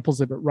seen examples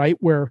of it, right?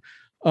 Where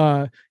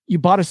you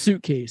bought a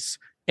suitcase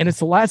and it's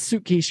the last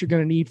suitcase you're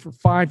going to need for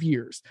 5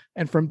 years.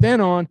 And from then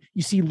on,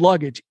 you see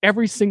luggage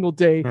every single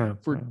day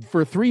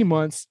for 3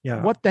 months.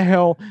 Yeah. What the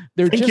hell?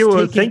 Thank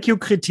you,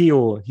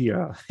 Criteo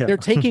here. Yeah. They're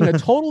taking a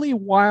totally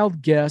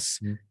wild guess,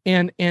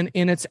 and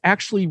it's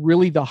actually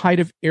really the height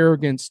of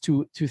arrogance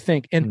to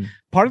think. And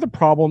part of the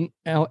problem,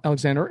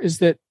 Alexander, is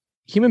that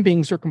human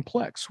beings are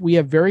complex. We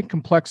have very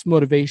complex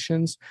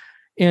motivations,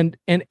 and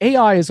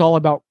AI is all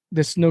about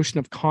this notion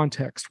of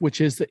context,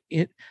 which is that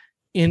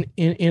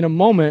in a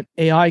moment,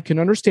 AI can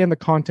understand the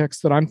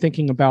context that I'm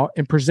thinking about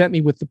and present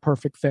me with the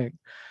perfect thing.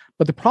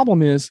 But the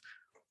problem is,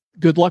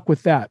 good luck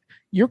with that.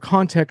 Your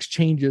context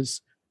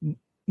changes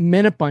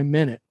minute by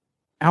minute,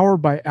 hour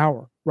by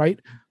hour, right?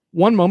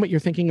 One moment you're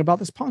thinking about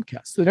this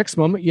podcast. The next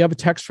moment you have a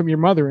text from your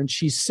mother and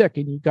she's sick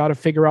and you got to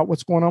figure out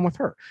what's going on with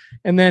her.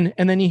 And then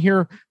you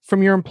hear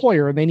from your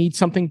employer and they need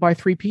something by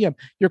 3 p.m.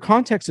 Your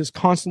context is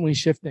constantly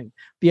shifting.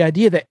 The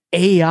idea that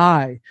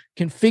AI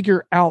can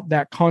figure out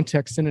that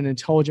context in an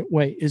intelligent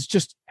way is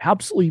just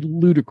absolutely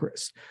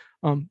ludicrous.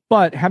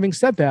 But having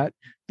said that,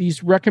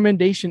 these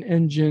recommendation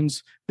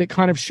engines that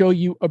kind of show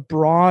you a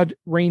broad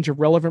range of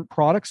relevant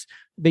products,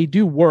 they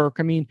do work.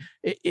 I mean,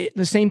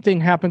 the same thing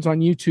happens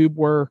on YouTube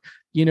where,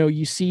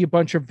 you see a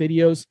bunch of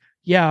videos.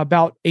 Yeah,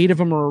 about 8 of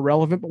them are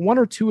irrelevant, but 1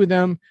 or 2 of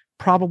them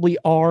probably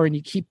are, and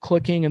you keep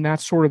clicking, and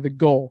that's sort of the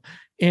goal.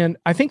 And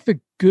I think the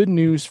good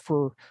news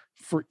for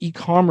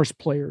e-commerce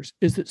players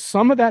is that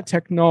some of that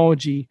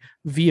technology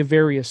via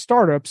various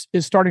startups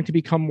is starting to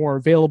become more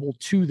available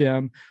to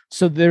them.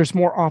 So there's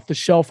more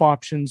off-the-shelf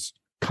options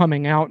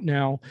coming out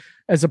now,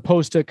 as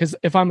opposed to, because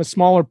if I'm a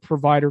smaller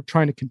provider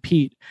trying to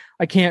compete,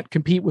 I can't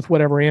compete with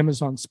whatever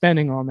Amazon's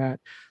spending on that.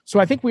 So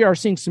I think we are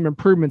seeing some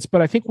improvements,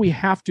 but I think we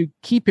have to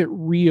keep it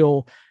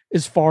real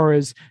as far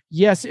as,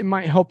 yes, it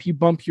might help you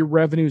bump your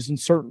revenues in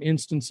certain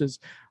instances,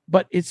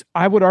 but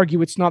I would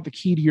argue it's not the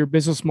key to your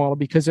business model,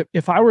 because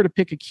if I were to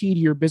pick a key to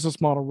your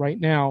business model right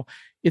now,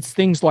 it's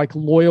things like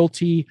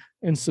loyalty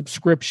and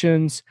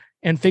subscriptions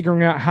and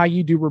figuring out how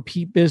you do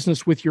repeat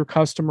business with your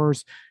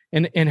customers.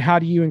 And how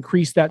do you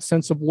increase that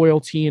sense of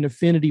loyalty and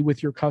affinity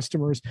with your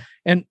customers?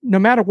 And no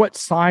matter what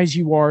size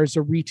you are as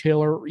a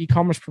retailer or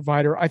e-commerce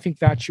provider, I think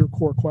that's your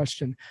core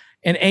question.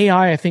 And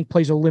AI, I think,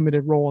 plays a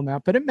limited role in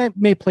that, but it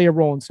may play a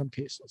role in some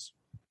cases.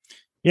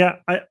 Yeah,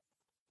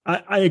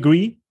 I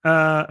agree.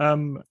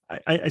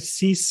 I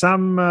see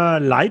some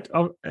light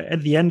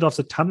at the end of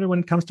the tunnel when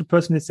it comes to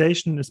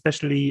personalization,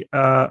 especially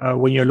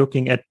when you're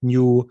looking at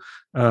new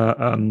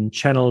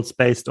channels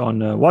based on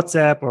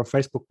WhatsApp or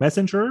Facebook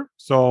Messenger.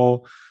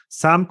 So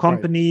some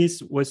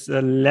companies with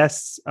a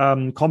less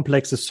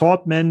complex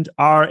assortment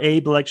are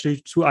able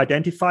actually to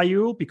identify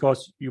you,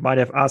 because you might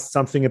have asked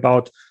something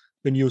about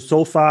a new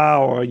sofa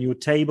or a new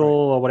table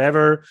or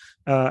whatever.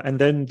 And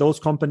then those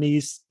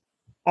companies,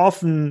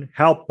 often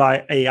helped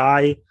by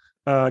AI,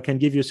 can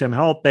give you some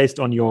help based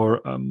on your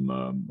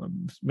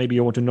maybe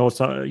you want to know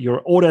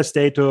your order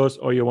status,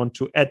 or you want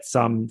to add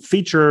some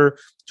feature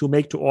to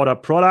make to order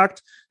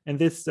product. And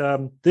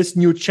this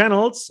new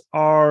channels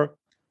are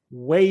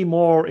way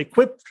more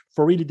equipped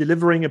for really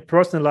delivering a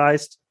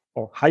personalized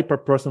or hyper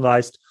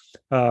personalized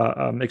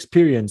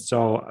experience.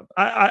 So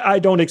I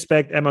don't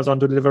expect Amazon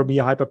to deliver me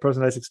a hyper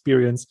personalized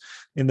experience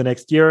in the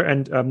next year.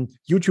 And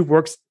YouTube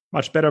works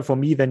much better for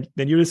me than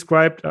you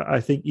described. I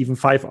think even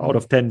 5 out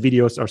of 10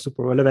 videos are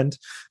super relevant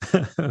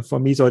for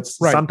me. So it's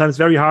sometimes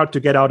very hard to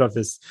get out of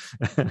this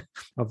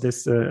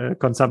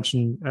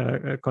consumption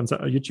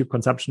YouTube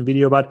consumption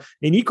video. But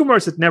in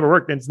e-commerce, it never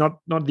worked. And it's not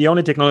the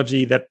only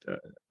technology that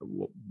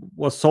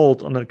was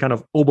sold on a kind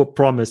of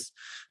overpromised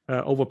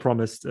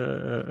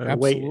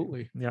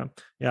Absolutely. way.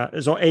 Yeah.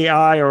 So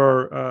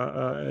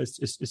AI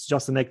is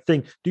just the next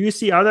thing. Do you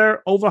see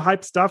other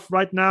overhyped stuff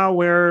right now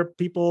where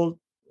people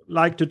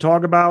like to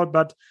talk about,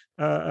 but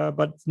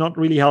it's not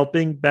really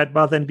helping Bed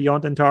Bath and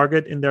Beyond and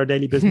Target in their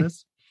daily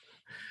business?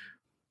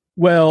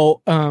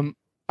 Well,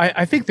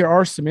 I think there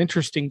are some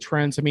interesting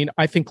trends. I mean,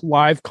 I think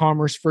live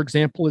commerce, for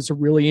example, is a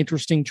really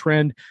interesting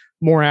trend,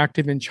 more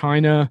active in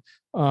China.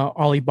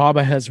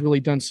 Alibaba has really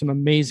done some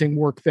amazing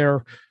work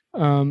there,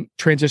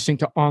 transitioning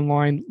to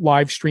online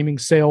live streaming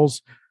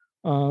sales.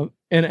 And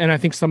I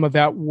think some of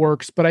that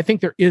works, but I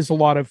think there is a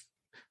lot of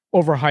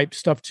overhyped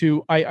stuff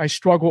too. I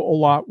struggle a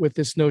lot with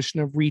this notion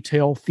of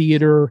retail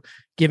theater,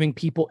 giving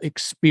people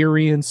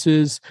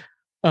experiences.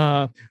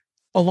 A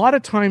lot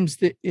of times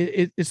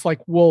it's like,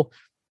 well,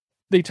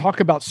 they talk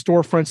about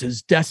storefronts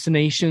as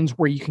destinations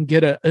where you can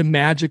get a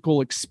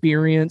magical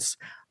experience.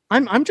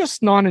 I'm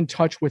just not in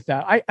touch with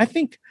that. I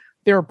think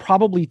there are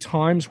probably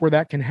times where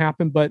that can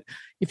happen, but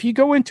if you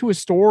go into a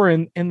store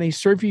and they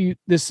serve you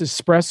this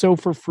espresso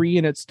for free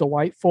and it's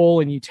delightful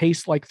and you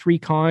taste like three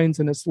kinds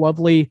and it's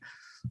lovely,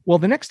 well,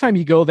 the next time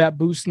you go, that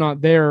booth's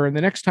not there. And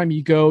the next time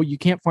you go, you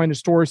can't find a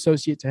store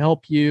associate to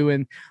help you.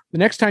 And the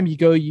next time you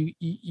go,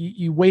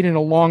 you wait in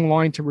a long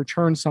line to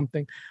return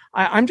something.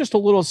 I'm just a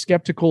little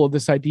skeptical of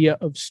this idea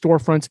of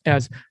storefronts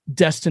as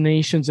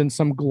destinations in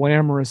some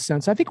glamorous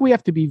sense. I think we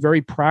have to be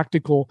very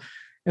practical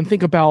and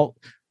think about,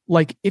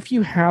 like, if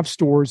you have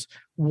stores,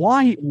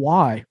 why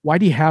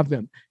do you have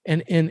them?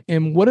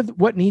 And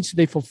what needs do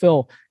they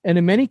fulfill? And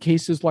in many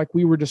cases, like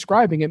we were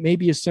describing, it may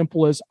be as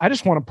simple as, I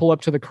just want to pull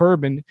up to the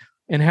curb and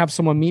have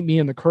someone meet me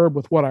in the curb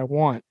with what I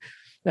want.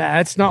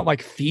 That's not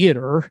like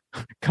theater.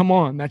 Come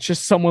on. That's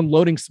just someone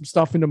loading some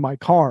stuff into my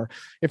car.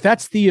 If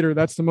that's theater,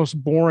 that's the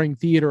most boring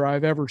theater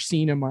I've ever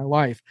seen in my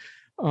life.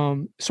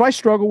 So I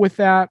struggle with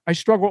that. I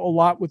struggle a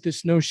lot with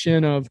this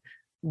notion of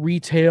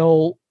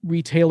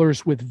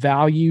retailers with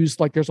values.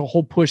 Like there's a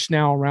whole push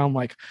now around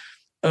like,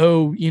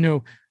 oh,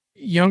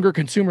 younger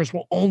consumers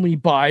will only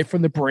buy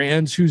from the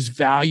brands whose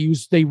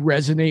values they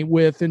resonate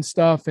with and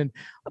stuff. And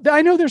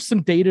I know there's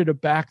some data to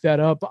back that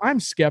up, but I'm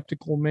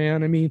skeptical,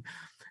 man. I mean,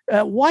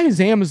 why is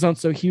Amazon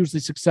so hugely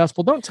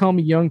successful? Don't tell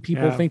me young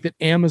people think that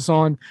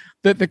Amazon,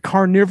 that the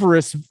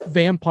carnivorous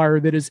vampire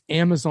that is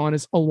Amazon,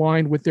 is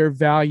aligned with their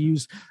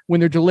values when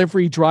their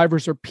delivery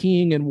drivers are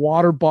peeing in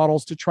water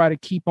bottles to try to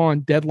keep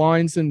on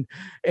deadlines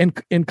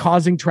and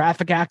causing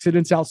traffic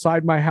accidents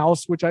outside my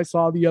house, which I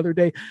saw the other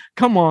day.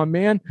 Come on,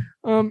 man.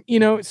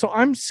 So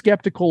I'm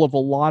skeptical of a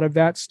lot of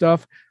that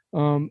stuff.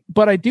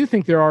 But I do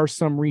think there are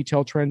some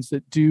retail trends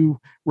that do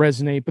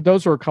resonate, but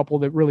those are a couple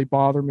that really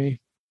bother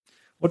me.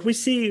 What we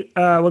see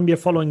when we are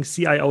following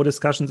CIO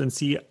discussions and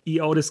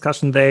CEO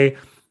discussion, they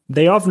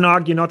often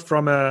argue not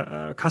from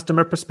a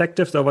customer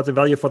perspective, so what's the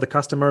value for the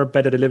customer,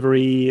 better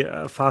delivery,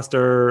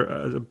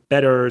 faster,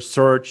 better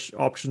search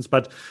options,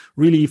 but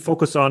really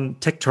focus on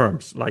tech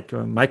terms like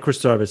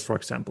microservice, for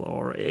example,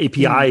 or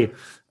API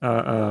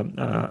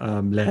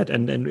led.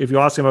 And if you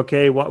ask them,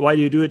 okay, why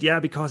do you do it? Yeah,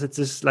 because it's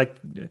this like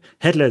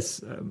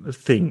headless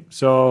thing.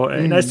 So,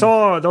 and I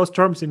saw those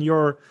terms in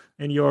your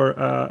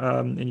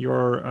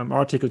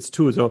articles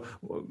too. So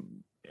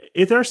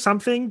is there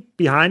something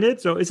behind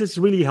it? So is this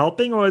really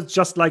helping, or it's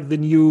just like the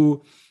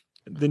new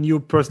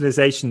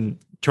personalization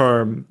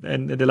term,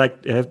 and they'd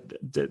like to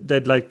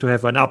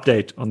have an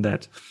update on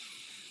that?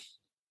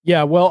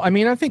 Yeah, well, I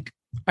mean, I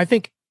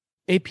think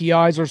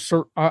APIs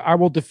are. I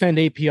will defend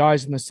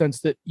APIs in the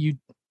sense that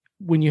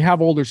when you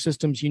have older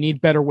systems, you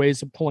need better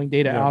ways of pulling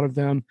data out of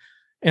them.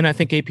 And I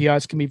think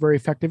APIs can be very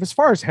effective. As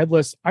far as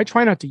headless, I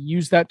try not to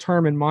use that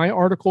term in my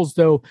articles,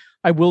 though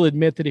I will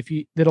admit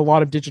that that a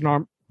lot of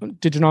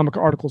Diginomic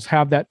articles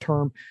have that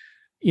term.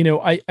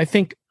 I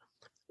think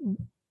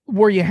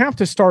where you have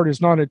to start is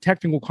not a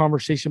technical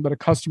conversation, but a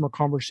customer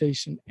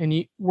conversation.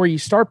 And where you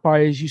start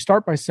by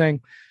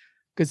saying,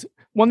 because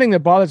one thing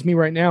that bothers me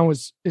right now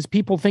is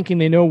people thinking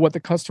they know what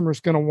the customer is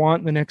going to want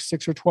in the next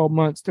 6 or 12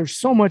 months. There's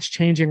so much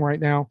changing right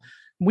now.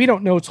 We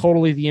don't know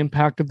totally the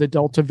impact of the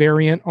Delta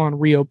variant on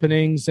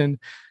reopenings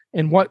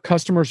and what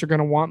customers are going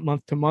to want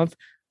month to month.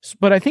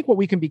 But I think what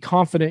we can be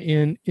confident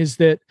in is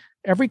that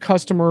every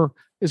customer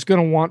is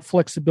going to want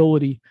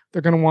flexibility.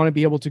 They're going to want to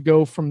be able to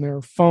go from their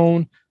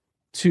phone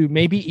to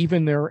maybe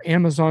even their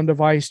Amazon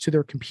device to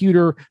their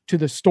computer to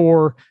the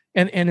store,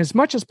 and as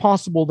much as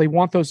possible, they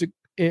want those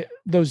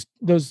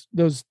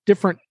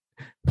different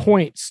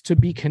points to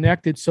be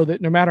connected so that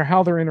no matter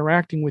how they're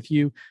interacting with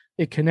you,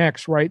 it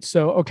connects, right?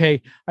 So,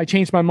 okay, I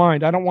changed my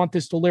mind. I don't want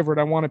this delivered.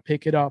 I want to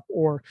pick it up,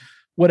 or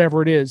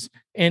whatever it is.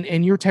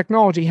 And your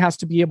technology has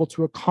to be able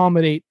to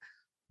accommodate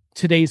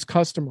today's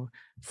customer.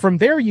 From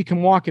there, you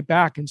can walk it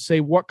back and say,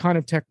 what kind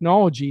of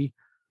technology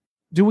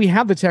do we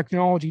have the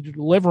technology to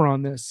deliver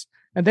on this?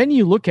 And then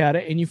you look at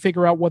it and you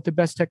figure out what the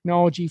best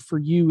technology for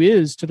you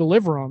is to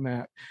deliver on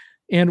that.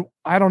 And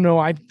I don't know,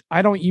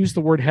 I don't use the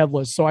word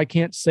headless, so I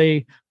can't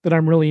say that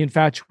I'm really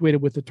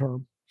infatuated with the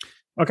term.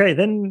 Okay,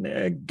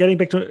 then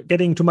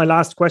getting to my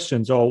last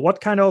question. So what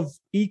kind of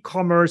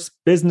e-commerce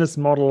business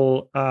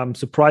model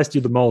surprised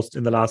you the most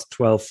in the last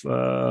 12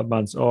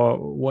 months? Or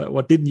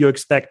what didn't you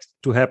expect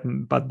to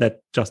happen, but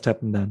that just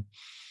happened then?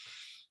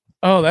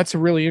 Oh, that's a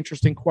really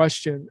interesting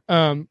question.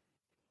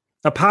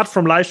 apart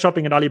from live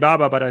shopping at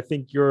Alibaba, but I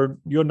think you're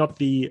not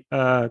the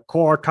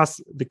core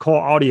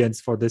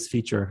audience for this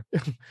feature.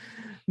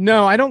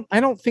 No, I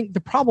don't think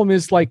the problem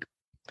is like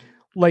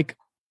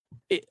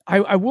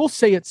I will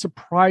say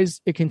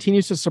it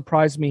continues to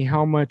surprise me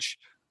how much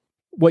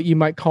what you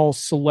might call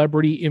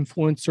celebrity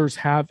influencers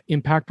have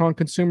impact on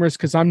consumers,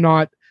 because I'm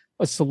not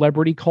a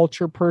celebrity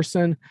culture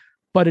person,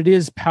 but it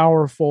is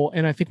powerful.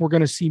 And I think we're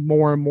going to see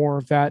more and more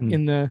of that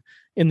in the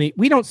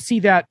we don't see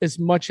that as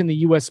much in the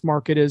US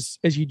market as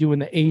you do in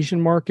the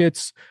Asian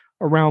markets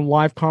around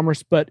live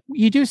commerce, but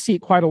you do see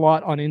it quite a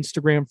lot on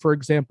Instagram, for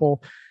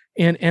example.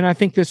 And I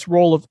think this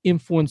role of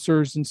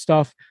influencers and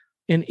stuff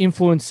in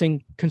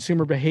influencing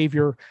consumer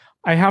behavior,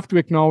 I have to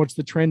acknowledge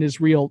the trend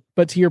is real.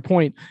 But to your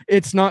point,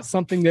 it's not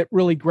something that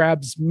really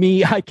grabs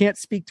me. I can't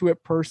speak to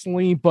it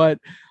personally, but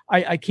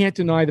I can't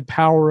deny the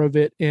power of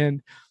it.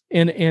 And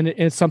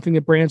it's something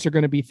that brands are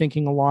going to be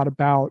thinking a lot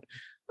about.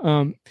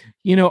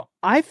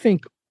 I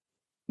think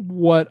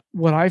what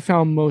I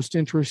found most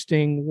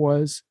interesting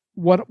was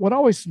what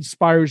always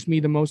inspires me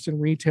the most in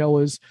retail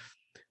is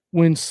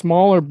when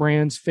smaller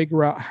brands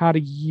figure out how to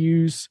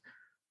use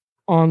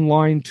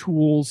online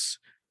tools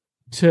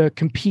to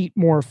compete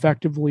more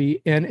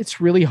effectively. And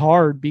it's really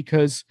hard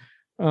because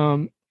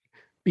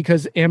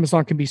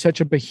Amazon can be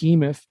such a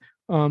behemoth.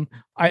 I'm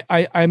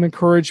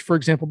encouraged, for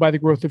example, by the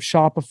growth of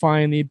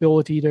Shopify and the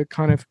ability to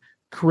kind of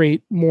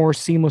create more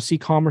seamless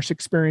e-commerce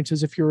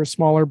experiences if you're a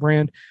smaller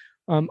brand.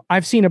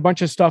 I've seen a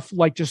bunch of stuff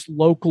like just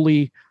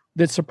locally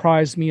that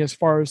surprised me, as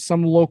far as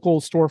some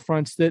local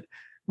storefronts that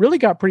really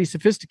got pretty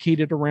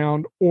sophisticated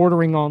around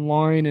ordering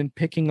online and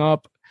picking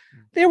up.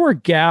 There were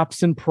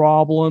gaps and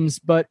problems,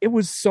 but it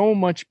was so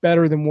much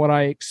better than what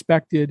I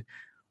expected.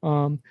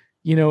 I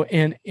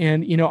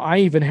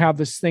even have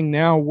this thing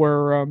now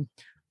where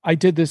I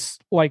did this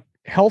like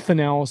health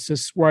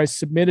analysis where I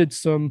submitted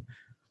some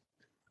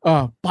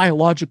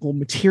biological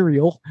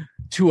material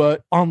to an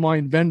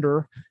online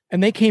vendor,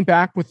 and they came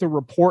back with a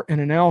report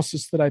and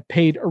analysis that I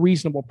paid a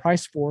reasonable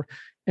price for.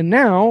 And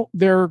now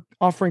they're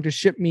offering to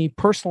ship me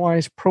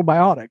personalized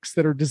probiotics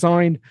that are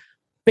designed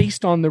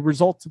based on the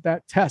results of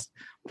that test.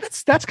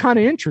 That's kind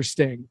of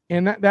interesting.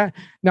 And that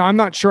now I'm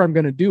not sure I'm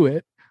going to do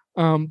it.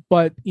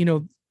 But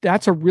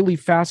that's a really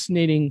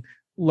fascinating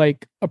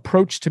like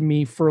approach to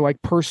me for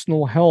like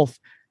personal health.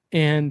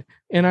 And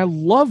I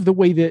love the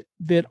way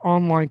that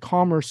online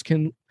commerce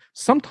can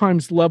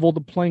sometimes level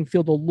the playing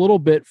field a little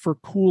bit for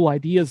cool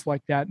ideas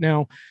like that.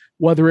 Now,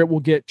 whether it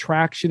will get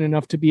traction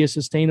enough to be a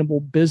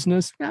sustainable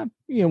business,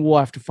 we'll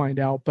have to find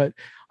out. But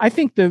I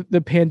think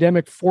the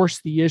pandemic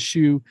forced the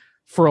issue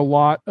for a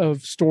lot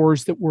of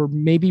stores that were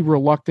maybe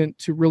reluctant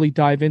to really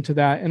dive into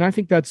that. And I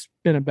think that's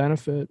been a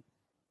benefit.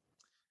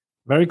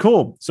 Very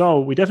cool. So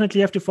we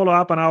definitely have to follow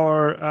up on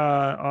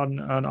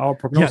our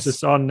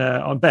prognosis on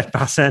Bed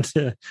Bath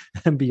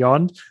and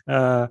beyond.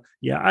 I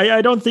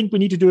don't think we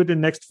need to do it in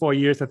the next 4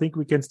 years. I think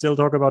we can still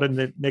talk about it in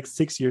the next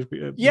 6 years.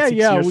 6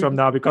 years from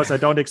now, because I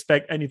don't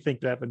expect anything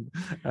to happen.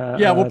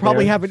 We'll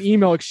probably have an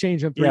email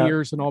exchange in 3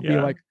 years, and I'll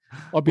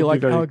be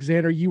like,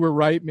 Alexander, you were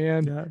right,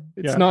 man.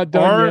 It's not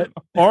done yet.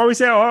 Or we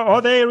say,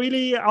 or they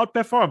really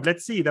outperformed.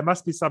 Let's see. There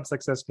must be some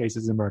success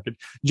cases in the market.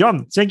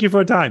 Jon, thank you for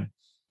your time.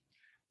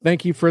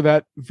 Thank you for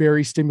that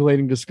very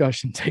stimulating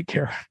discussion. Take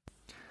care.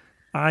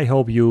 I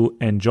hope you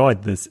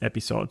enjoyed this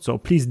episode. So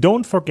please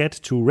don't forget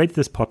to rate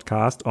this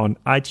podcast on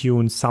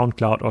iTunes,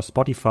 SoundCloud, or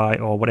Spotify,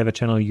 or whatever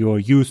channel you're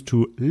used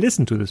to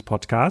listen to this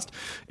podcast.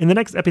 In the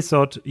next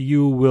episode,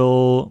 you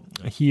will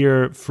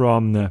hear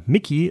from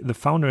Mickey, the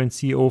founder and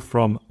CEO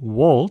from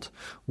Wolt.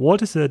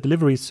 Wolt is a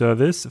delivery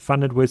service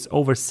funded with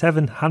over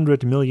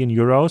 700 million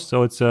euros.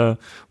 So it's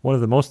one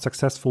of the most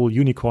successful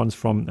unicorns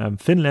from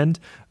Finland,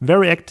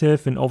 very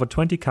active in over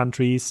 20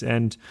 countries.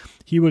 And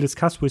he will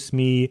discuss with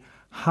me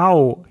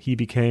how he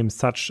became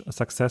such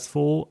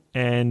successful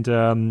and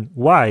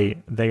why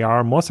they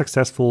are more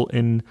successful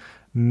in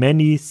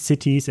many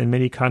cities and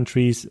many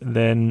countries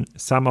than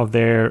some of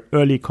their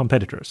early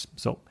competitors.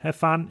 So have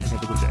fun and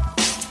have a good day.